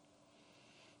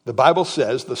 The Bible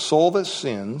says the soul that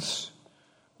sins,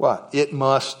 what? It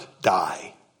must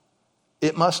die.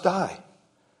 It must die.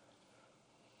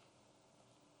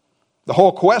 The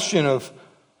whole question of,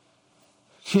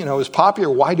 is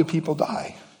popular. Why do people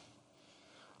die?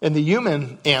 And the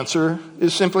human answer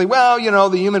is simply,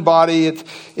 the human body,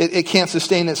 it can't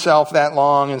sustain itself that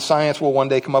long, and science will one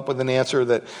day come up with an answer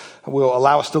that will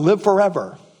allow us to live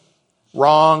forever.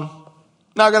 Wrong.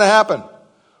 Not going to happen.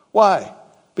 Why?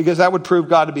 Because that would prove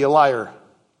God to be a liar.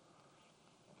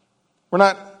 We're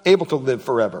not able to live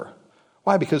forever.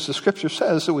 Why? Because the Scripture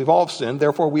says that we've all sinned,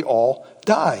 therefore we all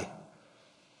die.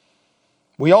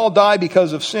 We all die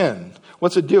because of sin.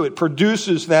 What's it do? It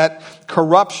produces that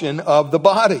corruption of the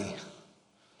body.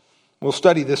 We'll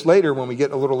study this later when we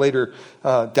get a little later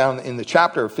down in the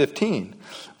chapter 15.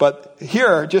 But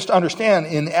here, just understand,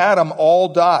 in Adam all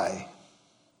die.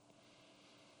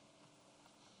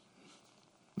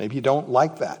 Maybe you don't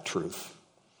like that truth.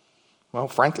 Well,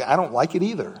 frankly, I don't like it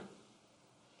either.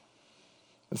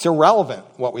 It's irrelevant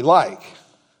what we like.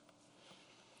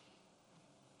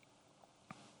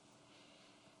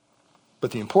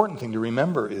 But the important thing to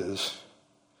remember is,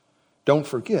 don't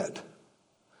forget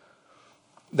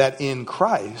that in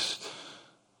Christ,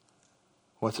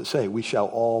 what's it say? We shall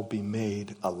all be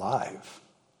made alive.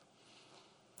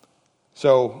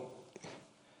 So,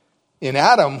 in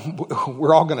Adam,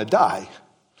 we're all going to die.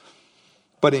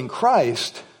 But in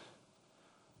Christ,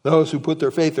 those who put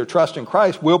their faith, their trust in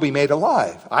Christ will be made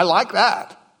alive. I like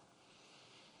that.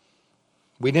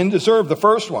 We didn't deserve the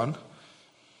first one.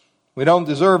 We don't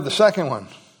deserve the second one.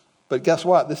 But guess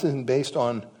what? This isn't based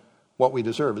on what we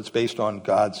deserve. It's based on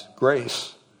God's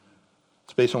grace.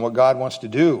 It's based on what God wants to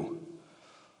do.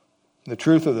 The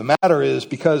truth of the matter is,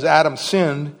 because Adam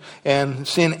sinned and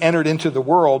sin entered into the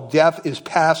world, death is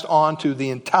passed on to the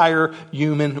entire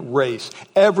human race.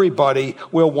 Everybody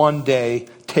will one day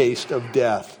taste of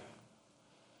death.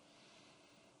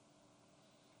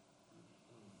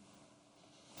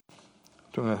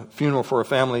 Doing a funeral for a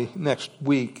family next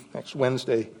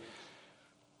Wednesday,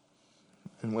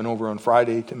 and went over on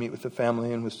Friday to meet with the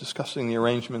family and was discussing the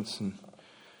arrangements. And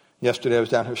yesterday I was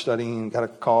down here studying and got a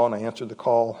call, and I answered the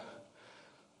call,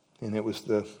 and it was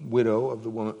the widow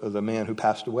of the man who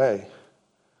passed away.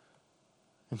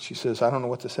 And she says, "I don't know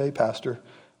what to say, Pastor.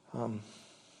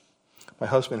 My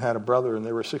husband had a brother, and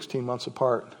they were 16 months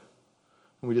apart,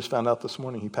 and we just found out this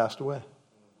morning he passed away.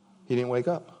 He didn't wake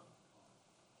up."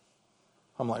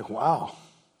 I'm like, wow,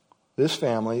 this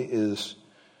family is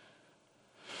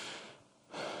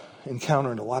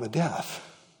encountering a lot of death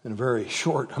in a very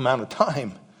short amount of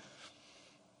time.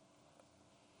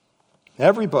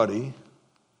 Everybody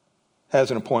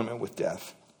has an appointment with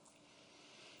death.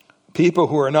 People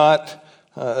who are not,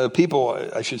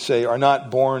 are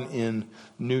not born in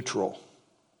neutral.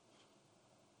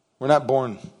 We're not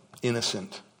born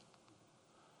innocent.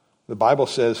 The Bible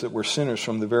says that we're sinners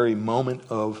from the very moment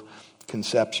of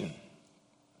conception.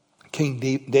 King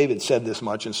David said this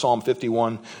much in Psalm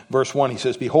 51, verse 1. He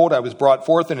says, "Behold, I was brought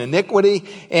forth in iniquity,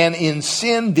 and in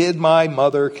sin did my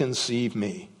mother conceive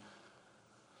me."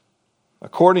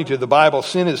 According to the Bible,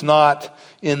 sin is not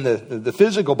in the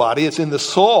physical body, it's in the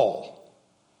soul.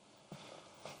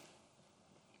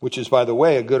 Which is, by the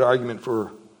way, a good argument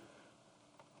for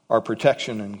our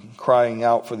protection and crying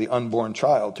out for the unborn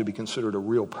child to be considered a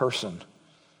real person.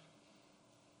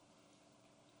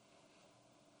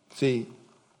 See,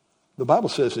 the Bible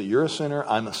says that you're a sinner,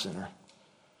 I'm a sinner.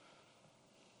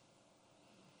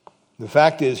 The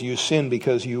fact is, you sin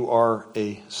because you are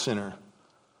a sinner.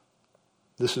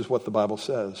 This is what the Bible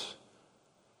says.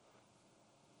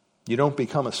 You don't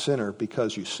become a sinner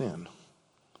because you sin.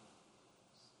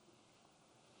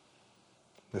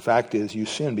 The fact is, you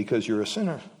sin because you're a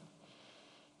sinner.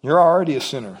 You're already a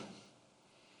sinner.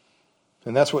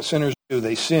 And that's what sinners do.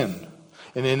 They sin.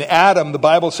 And in Adam, the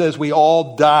Bible says we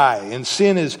all die. And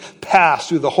sin is passed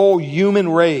through the whole human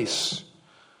race.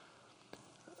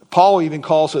 Paul even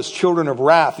calls us children of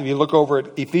wrath. If you look over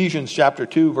at Ephesians chapter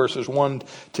 2, verses 1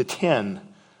 to 10,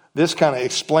 this kind of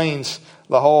explains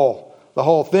the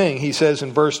whole thing. He says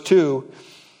in verse 2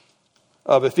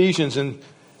 of Ephesians, and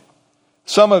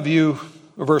some of you,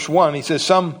 verse 1, he says,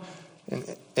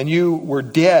 and you were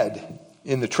dead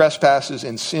in the trespasses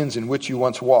and sins in which you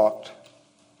once walked.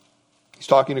 He's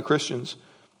talking to Christians.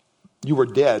 You were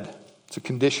dead. It's a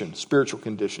condition, spiritual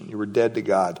condition. You were dead to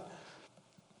God.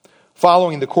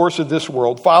 Following the course of this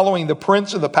world, following the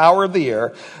prince of the power of the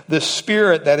air, the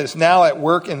spirit that is now at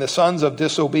work in the sons of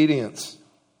disobedience.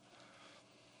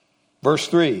 Verse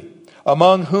 3,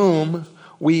 among whom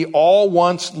we all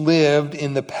once lived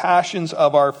in the passions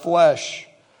of our flesh,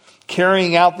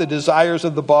 carrying out the desires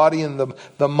of the body and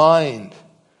the mind.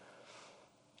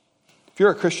 If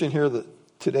you're a Christian here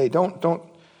today,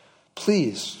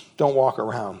 please don't walk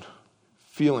around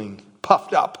feeling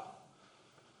puffed up,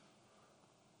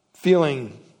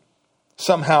 feeling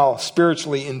somehow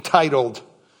spiritually entitled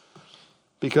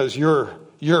because you're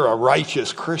a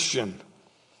righteous Christian.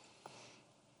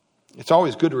 It's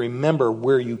always good to remember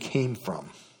where you came from.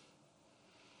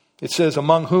 It says,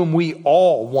 among whom we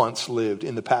all once lived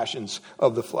in the passions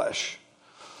of the flesh.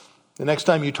 The next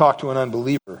time you talk to an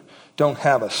unbeliever, don't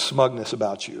have a smugness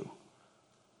about you.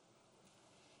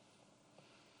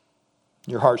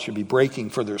 Your heart should be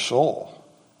breaking for their soul,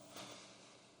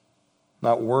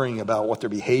 not worrying about what their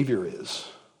behavior is.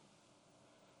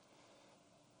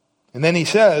 And then he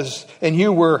says, and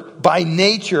you were by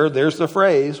nature, there's the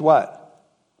phrase, what?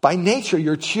 By nature,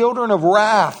 you're children of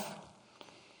wrath.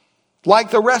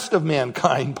 Like the rest of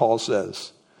mankind, Paul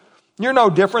says. You're no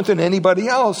different than anybody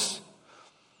else.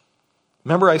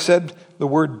 Remember I said the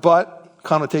word but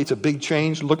connotates a big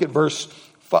change? Look at verse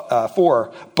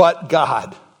 4. But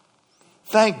God.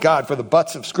 Thank God for the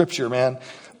buts of Scripture, man.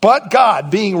 But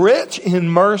God, being rich in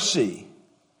mercy.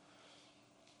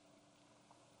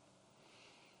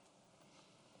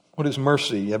 What is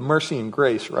mercy? You have mercy and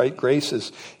grace, right? Grace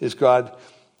is God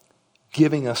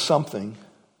giving us something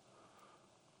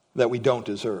that we don't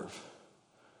deserve.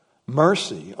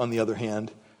 Mercy, on the other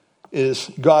hand, is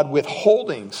God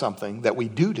withholding something that we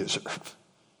do deserve.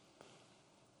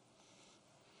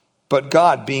 But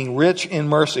God, being rich in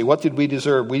mercy, what did we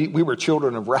deserve? We were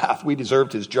children of wrath. We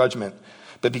deserved his judgment.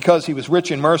 But because he was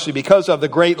rich in mercy, because of the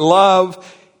great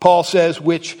love, Paul says,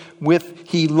 which with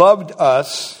he loved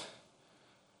us.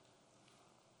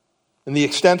 And the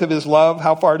extent of his love,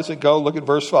 how far does it go? Look at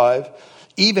verse 5.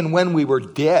 Even when we were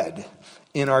dead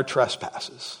in our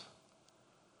trespasses.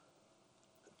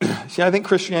 See, I think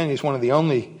Christianity is one of the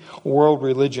only world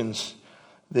religions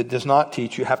that does not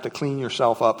teach you have to clean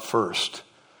yourself up first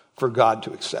for God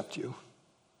to accept you.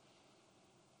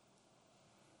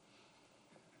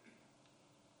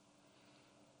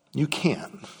 You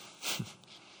can't.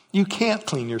 You can't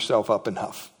clean yourself up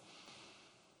enough.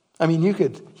 I mean, you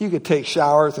could take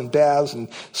showers and baths and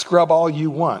scrub all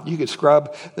you want. You could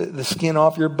scrub the skin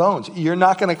off your bones. You're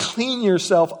not going to clean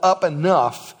yourself up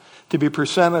enough to be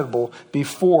presentable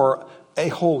before a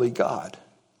holy God.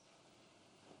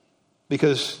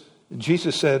 Because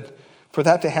Jesus said, for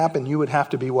that to happen, you would have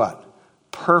to be what?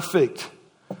 Perfect,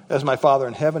 as my Father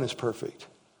in heaven is perfect.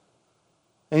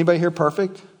 Anybody here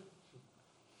perfect?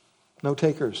 No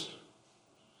takers.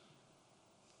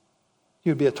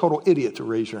 You'd be a total idiot to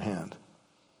raise your hand.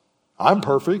 I'm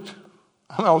perfect.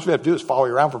 All we have to do is follow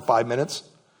you around for 5 minutes.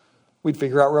 We'd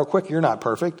figure out real quick you're not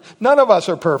perfect. None of us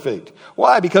are perfect.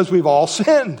 Why? Because we've all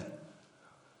sinned.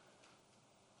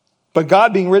 But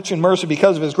God, being rich in mercy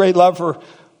because of his great love for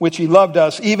which he loved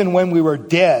us, even when we were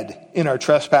dead in our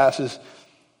trespasses,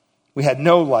 we had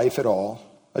no life at all.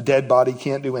 A dead body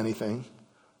can't do anything.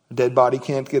 A dead body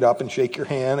can't get up and shake your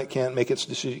hand. It can't make its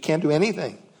decision. It can't do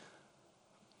anything.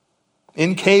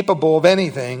 Incapable of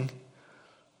anything.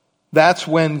 That's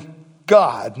when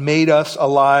God made us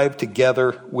alive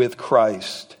together with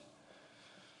Christ.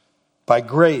 By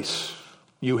grace,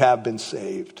 you have been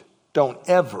saved. Don't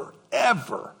ever,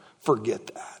 ever forget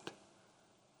that.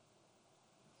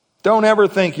 Don't ever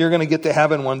think you're going to get to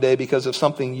heaven one day because of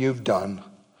something you've done.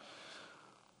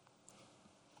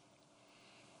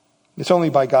 It's only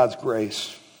by God's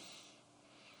grace.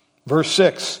 Verse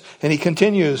 6, and he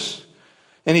continues,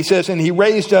 and he says, and he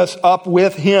raised us up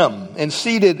with him and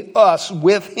seated us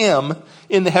with him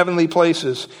in the heavenly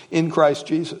places in Christ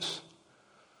Jesus.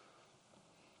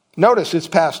 Notice it's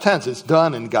past tense. It's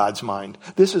done in God's mind.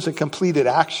 This is a completed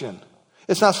action.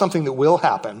 It's not something that will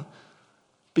happen.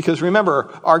 Because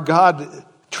remember, our God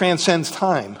transcends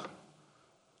time.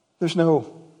 There's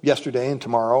no yesterday and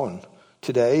tomorrow and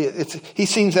today. He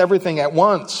sees everything at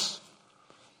once.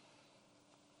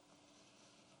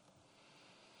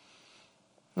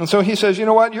 And so he says, you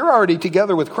know what? You're already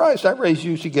together with Christ. I raised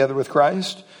you together with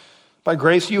Christ. By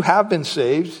grace, you have been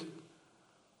saved.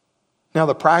 Now,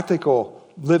 the practical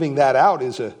living that out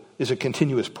is a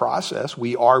continuous process.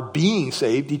 We are being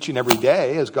saved each and every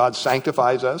day as God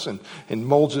sanctifies us and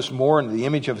molds us more into the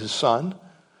image of his Son.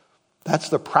 That's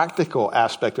the practical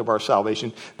aspect of our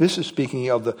salvation. This is speaking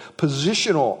of the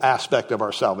positional aspect of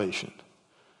our salvation.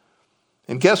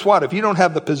 And guess what? If you don't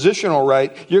have the positional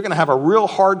right, you're going to have a real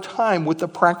hard time with the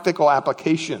practical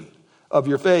application of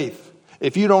your faith.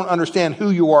 If you don't understand who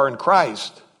you are in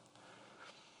Christ,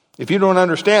 if you don't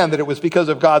understand that it was because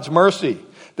of God's mercy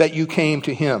that you came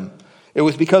to him, it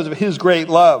was because of his great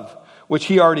love, which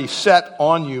he already set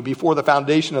on you before the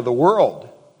foundation of the world,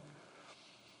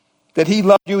 that he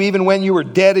loved you even when you were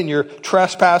dead in your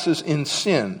trespasses in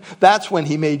sin. That's when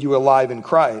he made you alive in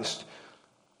Christ.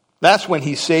 That's when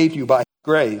he saved you by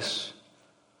grace.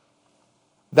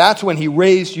 That's when he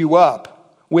raised you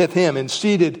up with him and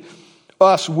seated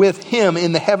us with him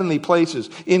in the heavenly places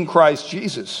in Christ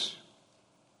Jesus.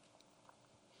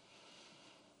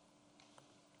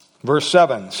 Verse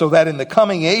 7, so that in the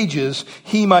coming ages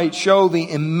he might show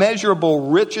the immeasurable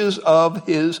riches of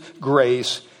his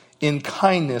grace in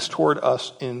kindness toward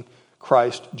us in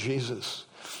Christ Jesus.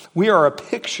 We are a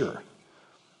picture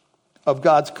of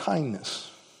God's kindness.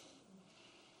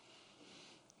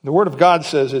 The Word of God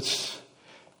says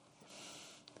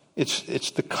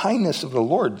it's the kindness of the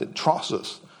Lord that draws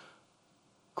us,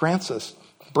 grants us,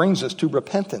 brings us to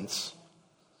repentance.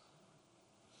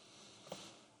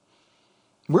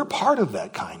 We're part of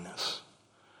that kindness.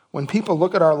 When people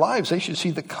look at our lives, they should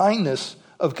see the kindness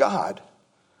of God,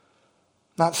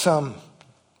 not some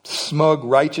smug,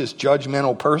 righteous,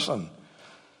 judgmental person.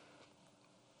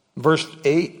 Verse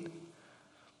 8,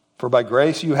 for by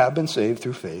grace you have been saved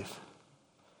through faith.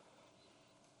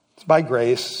 It's by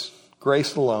grace,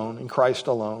 grace alone, in Christ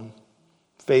alone,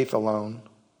 faith alone.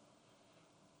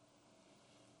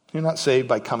 You're not saved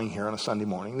by coming here on a Sunday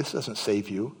morning. This doesn't save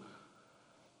you.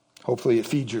 Hopefully it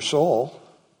feeds your soul.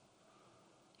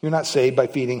 You're not saved by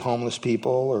feeding homeless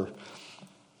people or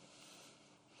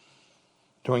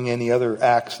doing any other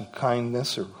acts of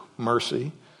kindness or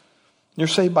mercy. You're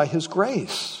saved by his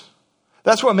grace.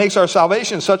 That's what makes our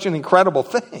salvation such an incredible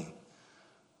thing.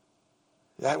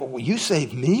 You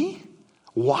saved me?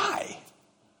 Why?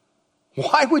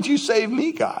 Why would you save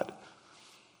me, God?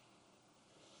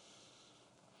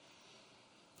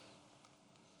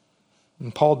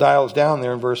 And Paul dials down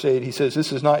there in verse 8. He says,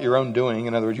 this is not your own doing.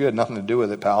 In other words, you had nothing to do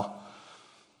with it, pal.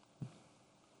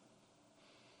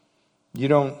 You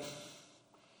don't,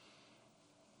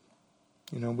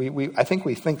 I think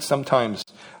we think sometimes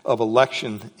of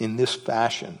election in this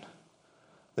fashion,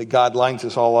 that God lines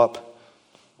us all up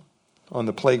on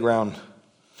the playground,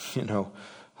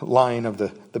 line of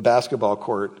the basketball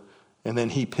court, and then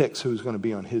he picks who's going to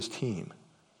be on his team.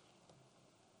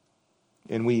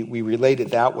 And we relate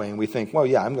it that way, and we think, well,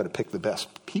 yeah, I'm going to pick the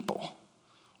best people.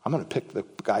 I'm going to pick the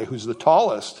guy who's the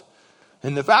tallest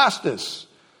and the fastest.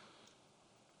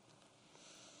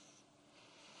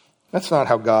 That's not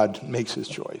how God makes his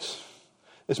choice.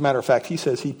 As a matter of fact, he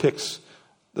says he picks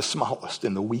the smallest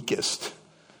and the weakest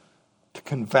to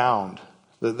confound.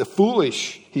 The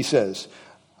foolish, he says,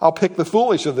 I'll pick the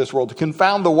foolish of this world to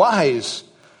confound the wise.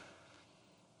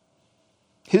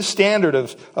 His standard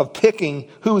of picking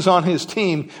who's on his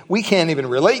team, we can't even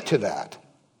relate to that.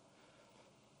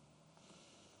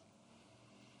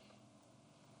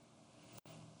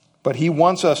 But he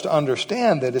wants us to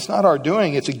understand that it's not our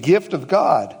doing, it's a gift of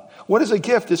God. What is a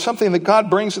gift? It's something that God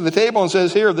brings to the table and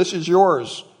says, here, this is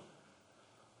yours.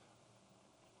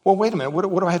 Well, wait a minute,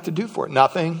 what do I have to do for it?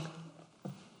 Nothing.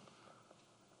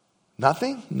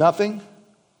 Nothing? Nothing?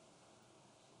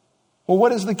 Well,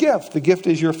 what is the gift? The gift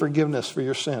is your forgiveness for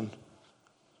your sin.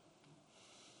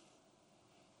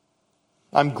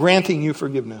 I'm granting you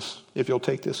forgiveness if you'll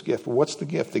take this gift. Well, what's the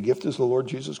gift? The gift is the Lord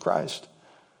Jesus Christ.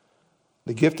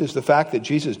 The gift is the fact that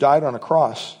Jesus died on a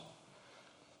cross.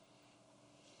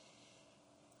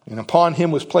 And upon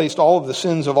him was placed all of the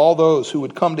sins of all those who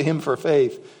would come to him for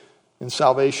faith and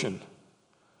salvation.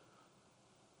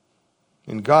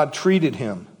 And God treated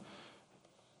him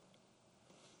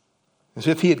as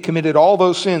if he had committed all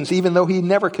those sins, even though he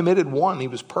never committed one. He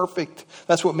was perfect.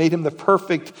 That's what made him the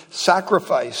perfect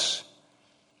sacrifice.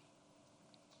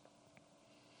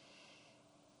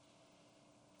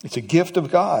 It's a gift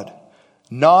of God,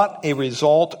 not a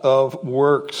result of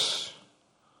works.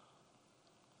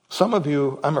 Some of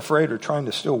you, I'm afraid, are trying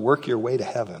to still work your way to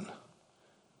heaven.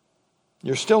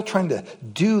 You're still trying to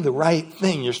do the right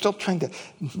thing. You're still trying to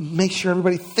make sure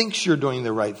everybody thinks you're doing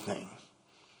the right thing.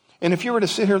 And if you were to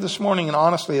sit here this morning and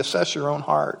honestly assess your own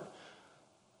heart,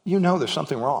 you know there's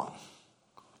something wrong.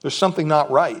 There's something not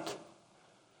right.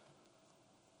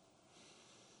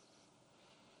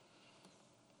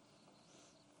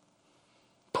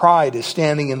 Pride is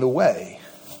standing in the way.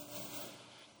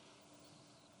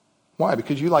 Why?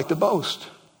 Because you like to boast.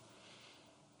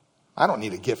 I don't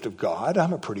need a gift of God.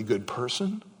 I'm a pretty good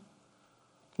person.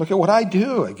 Look at what I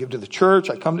do. I give to the church.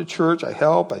 I come to church. I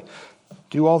help. I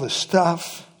do all this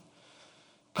stuff.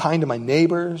 Kind to my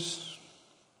neighbors.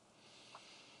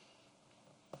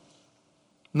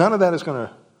 None of that is going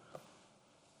to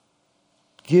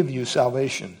give you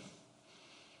salvation.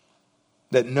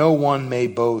 That no one may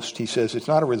boast. He says it's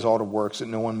not a result of works, that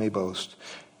no one may boast.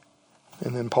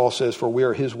 And then Paul says, for we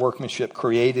are his workmanship,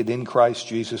 created in Christ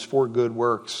Jesus for good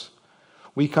works.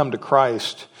 We come to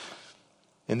Christ.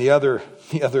 And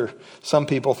some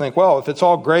people think, well, if it's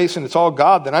all grace and it's all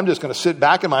God, then I'm just going to sit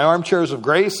back in my armchairs of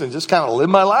grace and just kind of live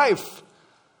my life.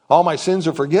 All my sins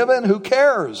are forgiven. Who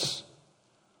cares?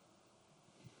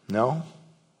 No.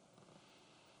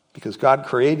 Because God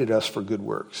created us for good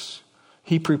works.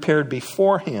 He prepared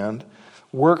beforehand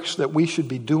works that we should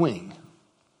be doing.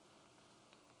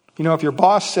 You know, if your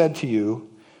boss said to you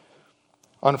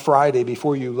on Friday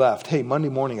before you left, hey, Monday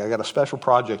morning I got a special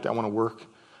project I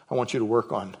want you to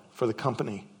work on for the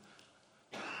company.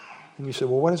 And you said,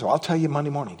 well, what is it? I'll tell you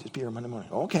Monday morning. Just be here Monday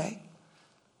morning. Okay.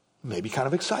 You may be kind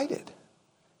of excited.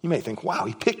 You may think, wow,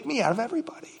 he picked me out of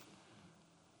everybody.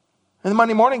 And then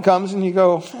Monday morning comes and you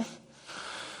go,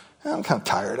 I'm kind of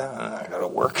tired. I got to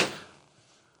work.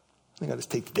 I think I'll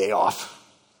just take the day off.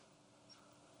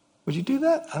 Would you do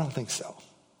that? I don't think so.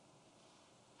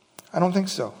 I don't think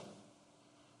so.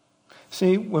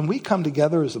 See, when we come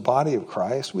together as the body of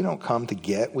Christ, we don't come to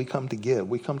get, we come to give.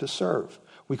 We come to serve.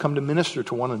 We come to minister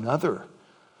to one another.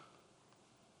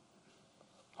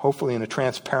 Hopefully in a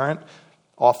transparent,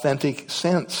 authentic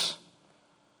sense.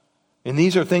 And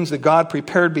these are things that God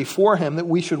prepared before him that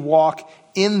we should walk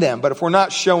in them. But if we're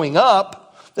not showing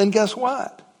up, then guess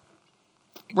what?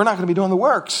 We're not going to be doing the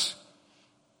works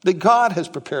that God has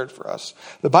prepared for us.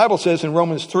 The Bible says in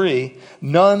Romans 3,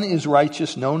 none is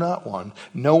righteous, no, not one.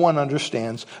 No one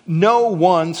understands. No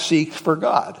one seeks for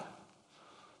God.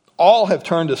 All have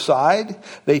turned aside.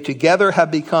 They together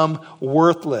have become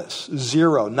worthless.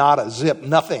 Zero, nada, zip,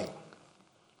 nothing.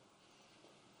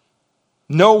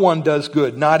 No one does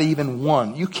good, not even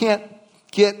one. You can't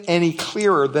get any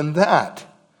clearer than that.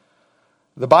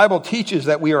 The Bible teaches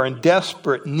that we are in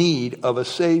desperate need of a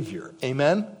Savior.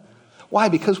 Amen? Why?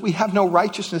 Because we have no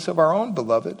righteousness of our own,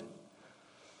 beloved.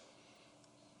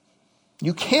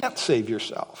 You can't save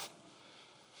yourself.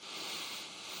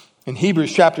 In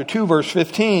Hebrews chapter 2, verse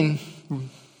 14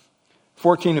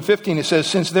 and 15, it says,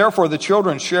 since therefore the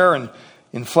children share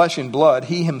in flesh and blood,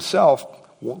 he himself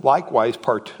likewise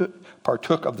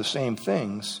partook of the same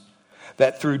things,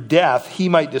 that through death he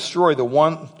might destroy the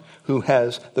one who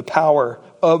has the power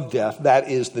of death, that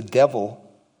is the devil.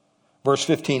 Verse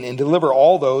 15, and deliver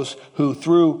all those who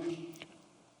through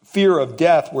fear of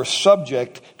death were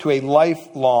subject to a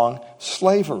lifelong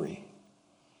slavery.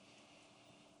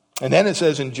 And then it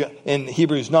says in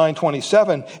Hebrews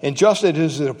 9:27, and just as it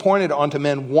is appointed unto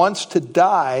men once to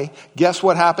die, guess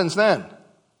what happens then?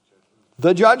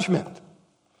 The judgment.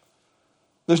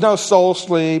 There's no soul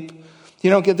sleep. You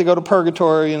don't get to go to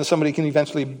purgatory and somebody can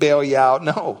eventually bail you out.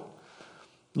 No.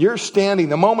 You're standing,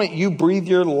 the moment you breathe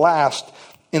your last,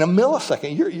 in a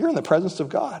millisecond, you're in the presence of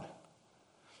God.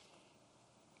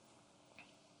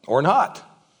 Or not.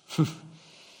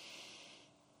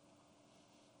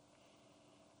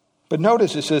 But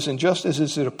notice it says, and just as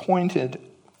is it appointed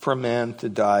for man to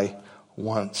die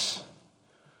once.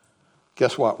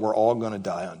 Guess what? We're all going to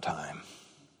die on time.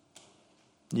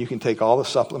 You can take all the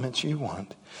supplements you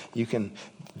want. You can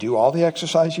do all the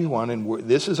exercise you want. And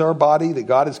this is our body that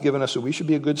God has given us, so we should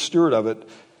be a good steward of it.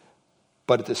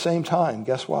 But at the same time,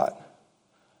 guess what?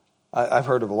 I've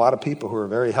heard of a lot of people who are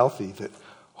very healthy that,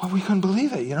 well, we couldn't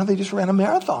believe it. They just ran a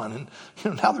marathon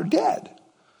and now they're dead.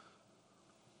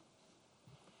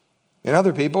 And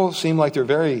other people seem like they're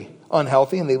very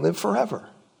unhealthy and they live forever.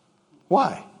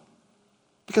 Why?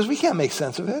 Because we can't make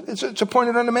sense of it. It's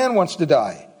appointed unto man once to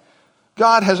die.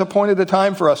 God has appointed a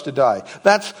time for us to die.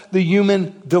 That's the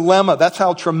human dilemma. That's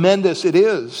how tremendous it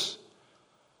is.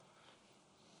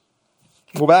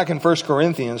 Go back in 1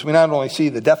 Corinthians, we not only see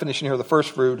the definition here of the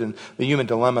first fruit and the human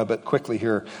dilemma, but quickly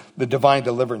here, the divine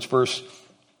deliverance, verse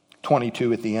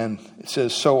 22 at the end. It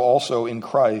says, so also in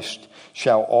Christ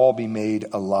shall all be made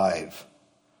alive.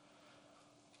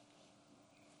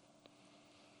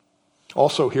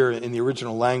 Also here in the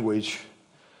original language,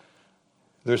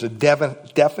 there's a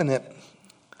definite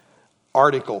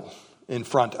article in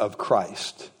front of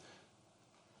Christ,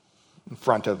 in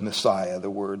front of Messiah, the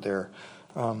word there.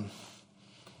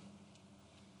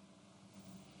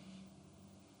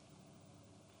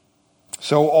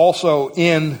 So also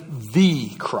in the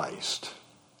Christ.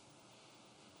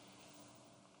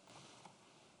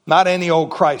 Not any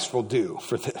old Christ will do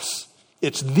for this.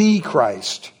 It's the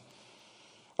Christ.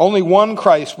 Only one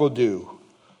Christ will do.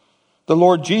 The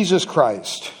Lord Jesus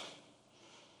Christ.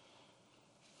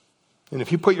 And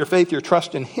if you put your faith, your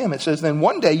trust in Him, it says then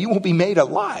one day you will be made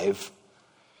alive.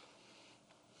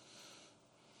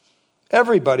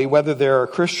 Everybody, whether they're a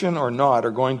Christian or not,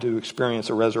 are going to experience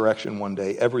a resurrection one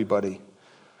day. Everybody.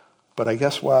 But I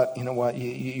guess what? You know what?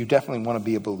 You definitely want to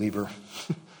be a believer.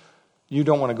 You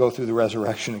don't want to go through the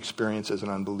resurrection experience as an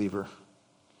unbeliever.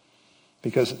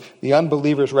 Because the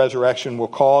unbeliever's resurrection will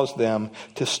cause them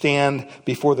to stand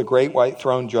before the great white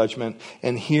throne judgment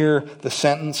and hear the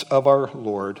sentence of our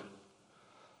Lord,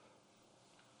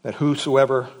 that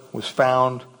whosoever was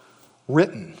found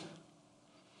written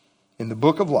in the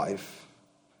book of life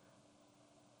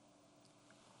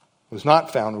was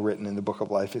not found written in the book of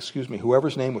life,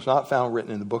 whoever's name was not found written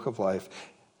in the book of life,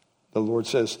 the Lord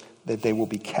says that they will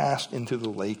be cast into the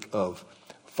lake of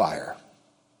fire.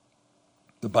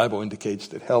 The Bible indicates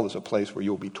that hell is a place where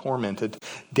you'll be tormented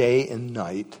day and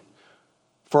night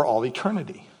for all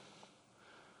eternity.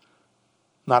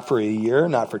 Not for a year,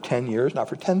 not for 10 years, not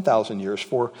for 10,000 years,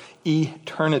 for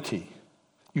eternity.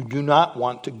 You do not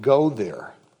want to go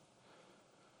there.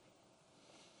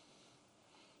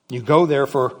 You go there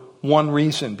for one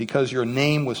reason, because your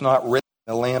name was not written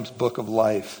in the Lamb's book of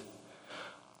life.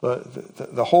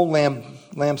 The whole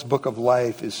Lamb's book of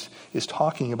life is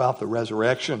talking about the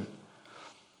resurrection.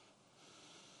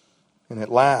 And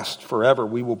at last, forever,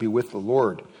 we will be with the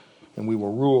Lord, and we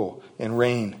will rule and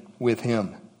reign with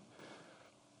Him.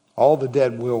 All the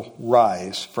dead will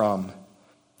rise from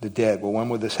the dead. Well, when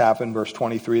will this happen? Verse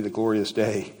 23, the glorious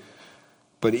day.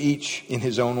 But each in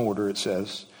his own order, it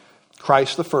says.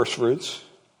 Christ the firstfruits,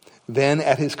 then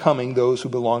at His coming, those who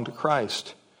belong to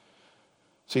Christ.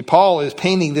 See, Paul is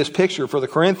painting this picture for the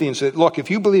Corinthians that, look,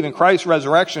 if you believe in Christ's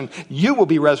resurrection, you will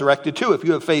be resurrected too if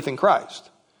you have faith in Christ.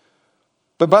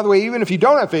 But by the way, even if you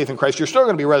don't have faith in Christ, you're still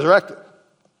going to be resurrected.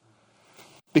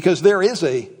 Because there is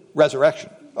a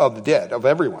resurrection of the dead, of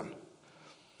everyone.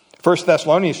 1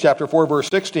 Thessalonians chapter 4, verse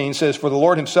 16 says, for the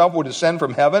Lord Himself will descend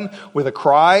from heaven with a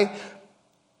cry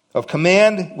of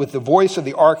command, with the voice of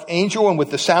the archangel, and with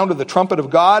the sound of the trumpet of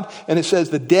God. And it says,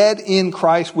 the dead in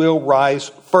Christ will rise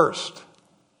first.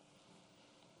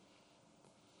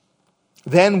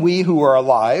 Then we who are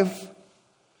alive,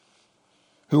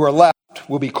 who are left,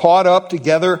 will be caught up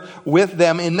together with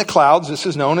them in the clouds. This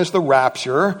is known as the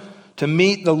rapture, to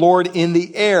meet the Lord in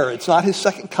the air. It's not His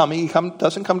second coming. He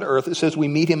doesn't come to earth. It says we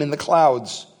meet Him in the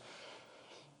clouds.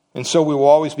 And so we will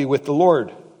always be with the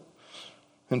Lord.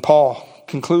 And Paul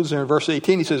concludes in verse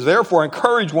 18. He says, therefore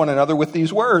encourage one another with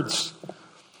these words.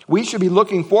 We should be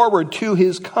looking forward to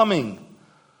His coming.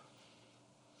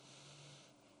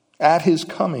 At His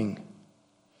coming.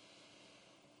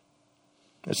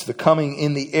 It's the coming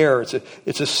in the air.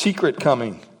 It's a secret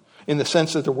coming in the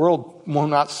sense that the world will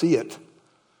not see it.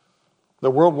 The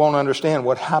world won't understand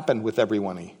what happened with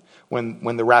everyone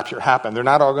when the rapture happened. They're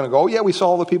not all going to go, oh yeah, we saw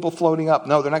all the people floating up.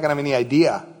 No, they're not going to have any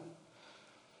idea.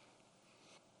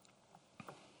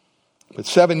 But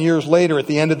 7 years later, at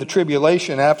the end of the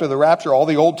tribulation, after the rapture, all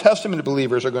the Old Testament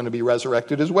believers are going to be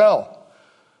resurrected as well.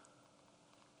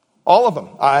 All of them.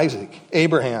 Isaac,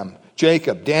 Abraham,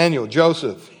 Jacob, Daniel,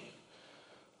 Joseph.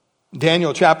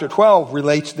 Daniel chapter 12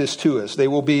 relates this to us. They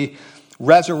will be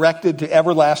resurrected to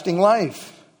everlasting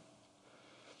life.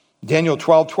 Daniel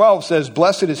 12:12 says,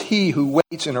 blessed is he who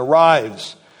waits and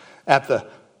arrives at the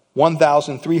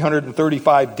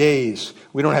 1,335 days.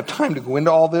 We don't have time to go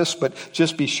into all this, but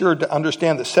just be sure to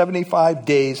understand that 75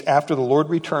 days after the Lord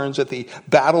returns at the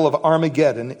Battle of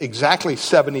Armageddon, exactly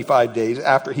 75 days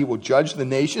after he will judge the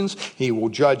nations, he will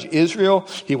judge Israel,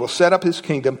 he will set up his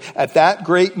kingdom. At that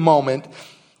great moment,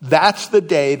 that's the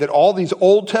day that all these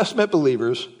Old Testament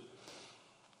believers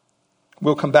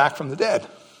will come back from the dead.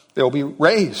 They'll be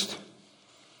raised.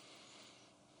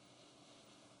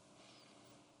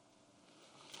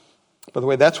 By the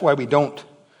way, that's why we don't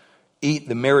eat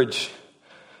the marriage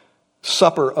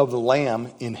supper of the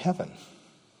Lamb in heaven.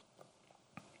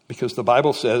 Because the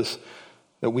Bible says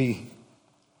that we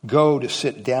go to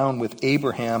sit down with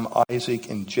Abraham, Isaac,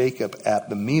 and Jacob at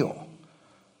the meal.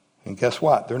 And guess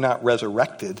what? They're not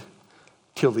resurrected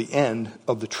till the end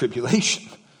of the tribulation.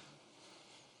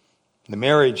 The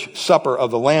marriage supper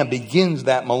of the Lamb begins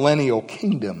that millennial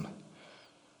kingdom,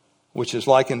 which is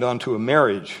likened unto a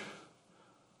marriage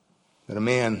that a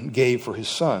man gave for his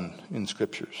son in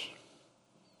Scriptures.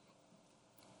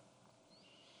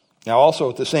 Now also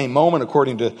at the same moment,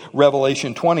 according to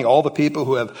Revelation 20, all the people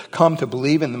who have come to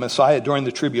believe in the Messiah during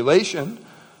the tribulation,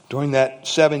 during that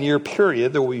 7-year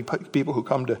period, there will be people who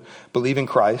come to believe in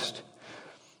Christ.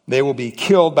 They will be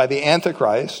killed by the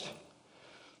Antichrist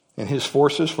and his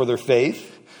forces for their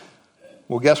faith.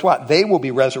 Well, guess what? They will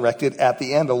be resurrected at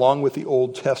the end along with the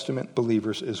Old Testament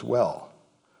believers as well.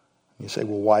 You say,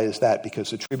 well, why is that? Because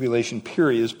the tribulation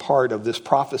period is part of this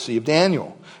prophecy of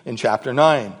Daniel in chapter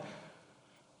 9.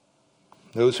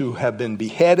 Those who have been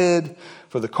beheaded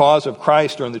for the cause of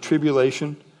Christ during the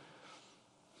tribulation.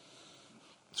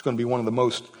 It's going to be one of the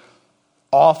most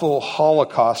awful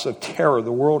holocausts of terror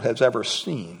the world has ever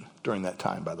seen during that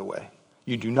time, by the way.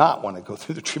 You do not want to go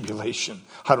through the tribulation.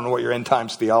 I don't know what your end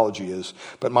times theology is,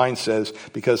 but mine says,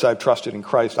 because I've trusted in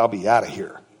Christ, I'll be out of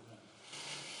here.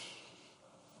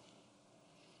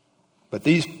 But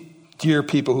these dear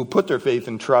people who put their faith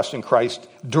and trust in Christ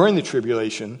during the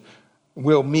tribulation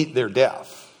will meet their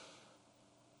death.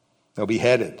 They'll be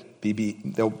beheaded.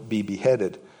 They'll be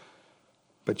beheaded.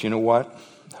 But you know what?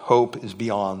 Hope is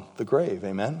beyond the grave.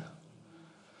 Amen?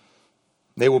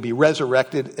 They will be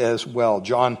resurrected as well.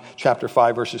 John chapter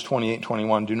 5, verses 28 and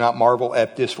 21. Do not marvel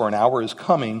at this, for an hour is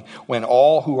coming when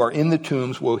all who are in the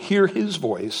tombs will hear his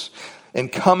voice and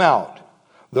come out.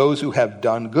 Those who have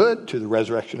done good to the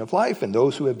resurrection of life, and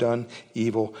those who have done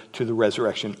evil to the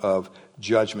resurrection of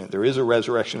judgment. There is a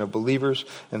resurrection of believers,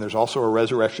 and there's also a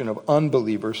resurrection of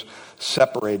unbelievers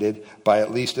separated by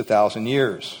at least 1,000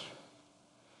 years.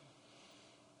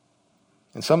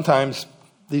 And sometimes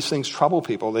these things trouble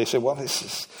people. They say, well, this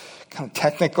is kind of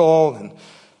technical. And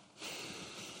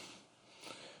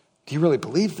do you really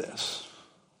believe this?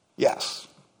 Yes.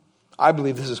 I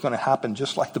believe this is going to happen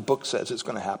just like the book says it's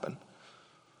going to happen.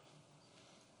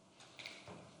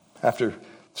 After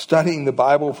studying the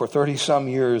Bible for 30-some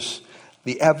years,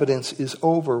 the evidence is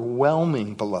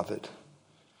overwhelming, beloved.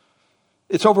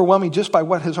 It's overwhelming just by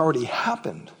what has already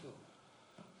happened.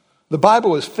 The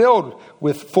Bible is filled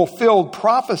with fulfilled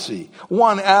prophecy,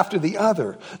 one after the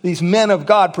other. These men of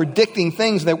God predicting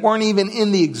things that weren't even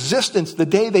in the existence the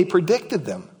day they predicted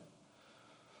them.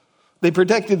 They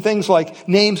predicted things like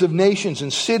names of nations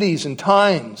and cities and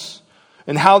times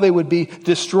and how they would be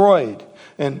destroyed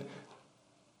and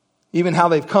even how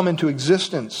they've come into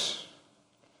existence.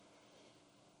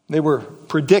 They were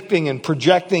predicting and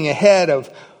projecting ahead of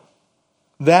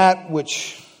that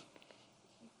which,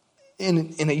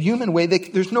 in a human way,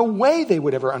 there's no way they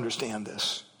would ever understand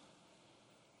this.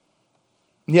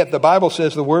 And yet the Bible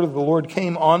says the word of the Lord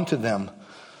came onto them,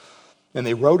 and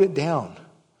they wrote it down.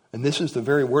 And this is the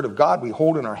very word of God we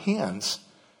hold in our hands.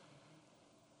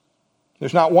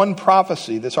 There's not one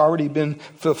prophecy that's already been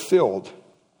fulfilled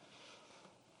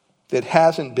that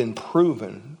hasn't been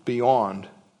proven beyond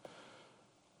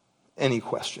any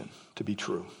question to be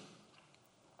true.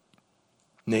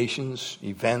 Nations,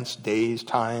 events, days,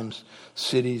 times,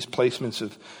 cities, placements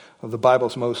of the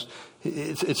Bible's most,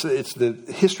 it's the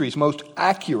history's most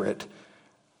accurate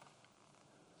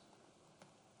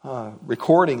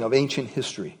recording of ancient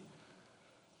history.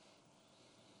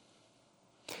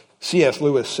 C.S.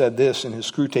 Lewis said this in his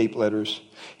Screwtape Letters.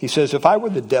 He says, if I were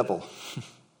the devil,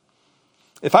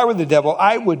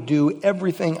 I would do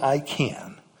everything I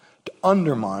can to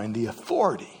undermine the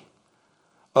authority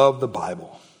of the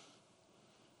Bible.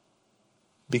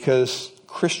 Because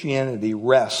Christianity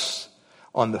rests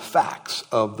on the facts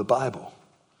of the Bible.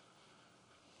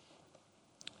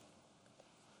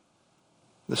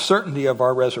 The certainty of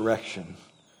our resurrection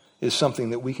is something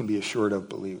that we can be assured of,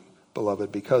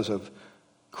 beloved, because of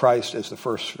Christ as the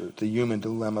first fruit, the human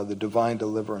dilemma, the divine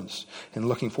deliverance, and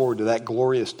looking forward to that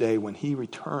glorious day when he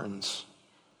returns.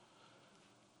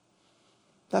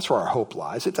 That's where our hope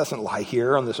lies. It doesn't lie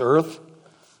here on this earth.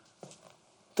 It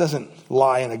doesn't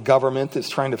lie in a government that's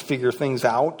trying to figure things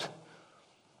out.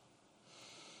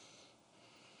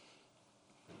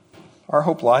 Our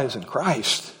hope lies in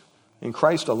Christ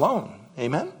alone.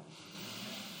 Amen?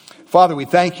 Father, we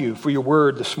thank you for your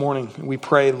word this morning. We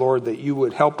pray, Lord, that you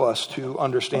would help us to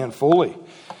understand fully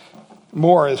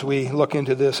more as we look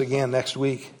into this again next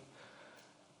week.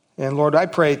 And Lord, I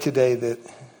pray today that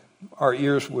our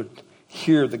ears would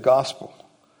hear the gospel.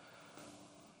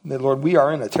 That, Lord, we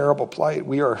are in a terrible plight.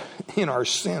 We are in our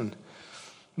sin.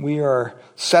 We are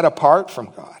set apart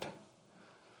from God.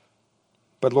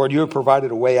 But Lord, you have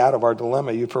provided a way out of our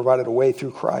dilemma. You have provided a way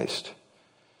through Christ.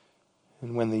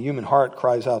 And when the human heart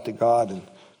cries out to God and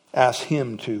asks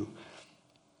him to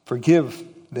forgive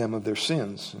them of their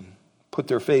sins and put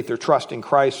their faith, their trust in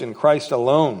Christ and Christ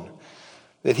alone,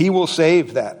 that he will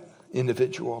save that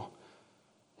individual.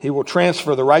 He will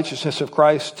transfer the righteousness of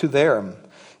Christ to them.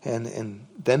 And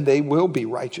then they will be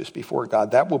righteous before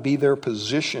God. That will be their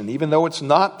position, even though it's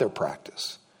not their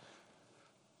practice.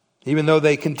 Even though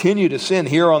they continue to sin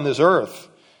here on this earth,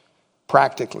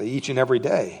 practically each and every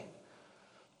day.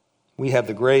 We have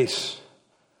the grace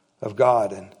of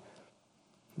God and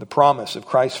the promise of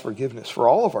Christ's forgiveness for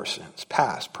all of our sins,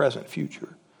 past, present,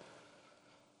 future.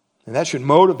 And that should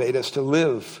motivate us to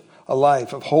live a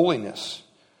life of holiness,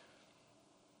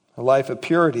 a life of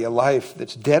purity, a life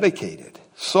that's dedicated,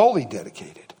 solely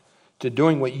dedicated to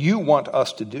doing what you want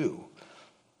us to do.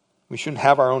 We shouldn't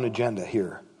have our own agenda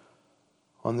here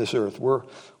on this earth.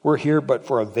 We're here but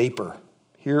for a vapor,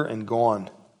 here and gone.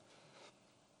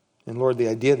 And Lord, the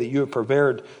idea that you have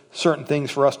prepared certain things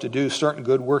for us to do, certain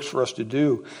good works for us to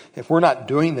do, if we're not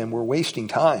doing them, we're wasting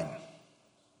time.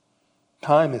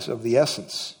 Time is of the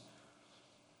essence.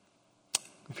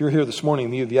 If you're here this morning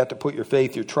and you've yet to put your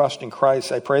faith, your trust in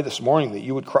Christ, I pray this morning that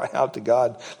you would cry out to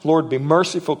God, Lord, be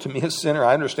merciful to me, a sinner.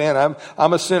 I understand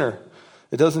I'm a sinner.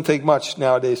 It doesn't take much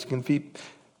nowadays to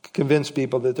convince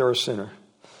people that they're a sinner.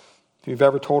 If you've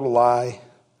ever told a lie,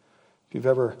 if you've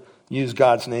ever used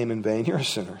God's name in vain, you're a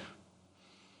sinner.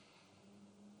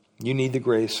 You need the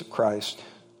grace of Christ.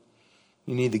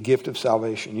 You need the gift of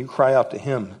salvation. You cry out to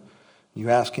him.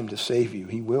 You ask him to save you.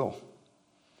 He will.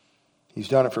 He's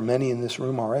done it for many in this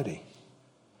room already.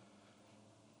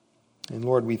 And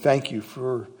Lord, we thank you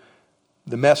for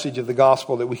the message of the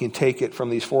gospel, that we can take it from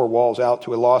these four walls out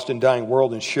to a lost and dying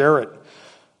world and share it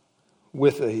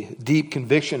with a deep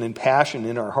conviction and passion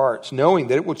in our hearts, knowing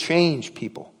that it will change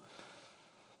people.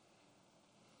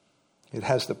 It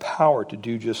has the power to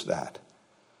do just that.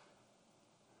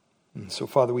 And so,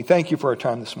 Father, we thank you for our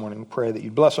time this morning. We pray that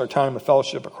you bless our time of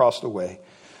fellowship across the way.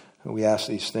 And we ask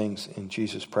these things in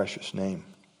Jesus' precious name.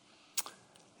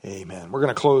 Amen. We're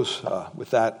going to close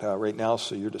with that right now,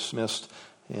 so you're dismissed.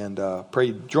 And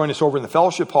pray join us over in the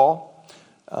fellowship hall.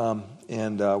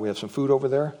 And we have some food over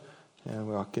there. And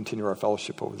we'll continue our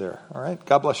fellowship over there. All right?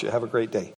 God bless you. Have a great day.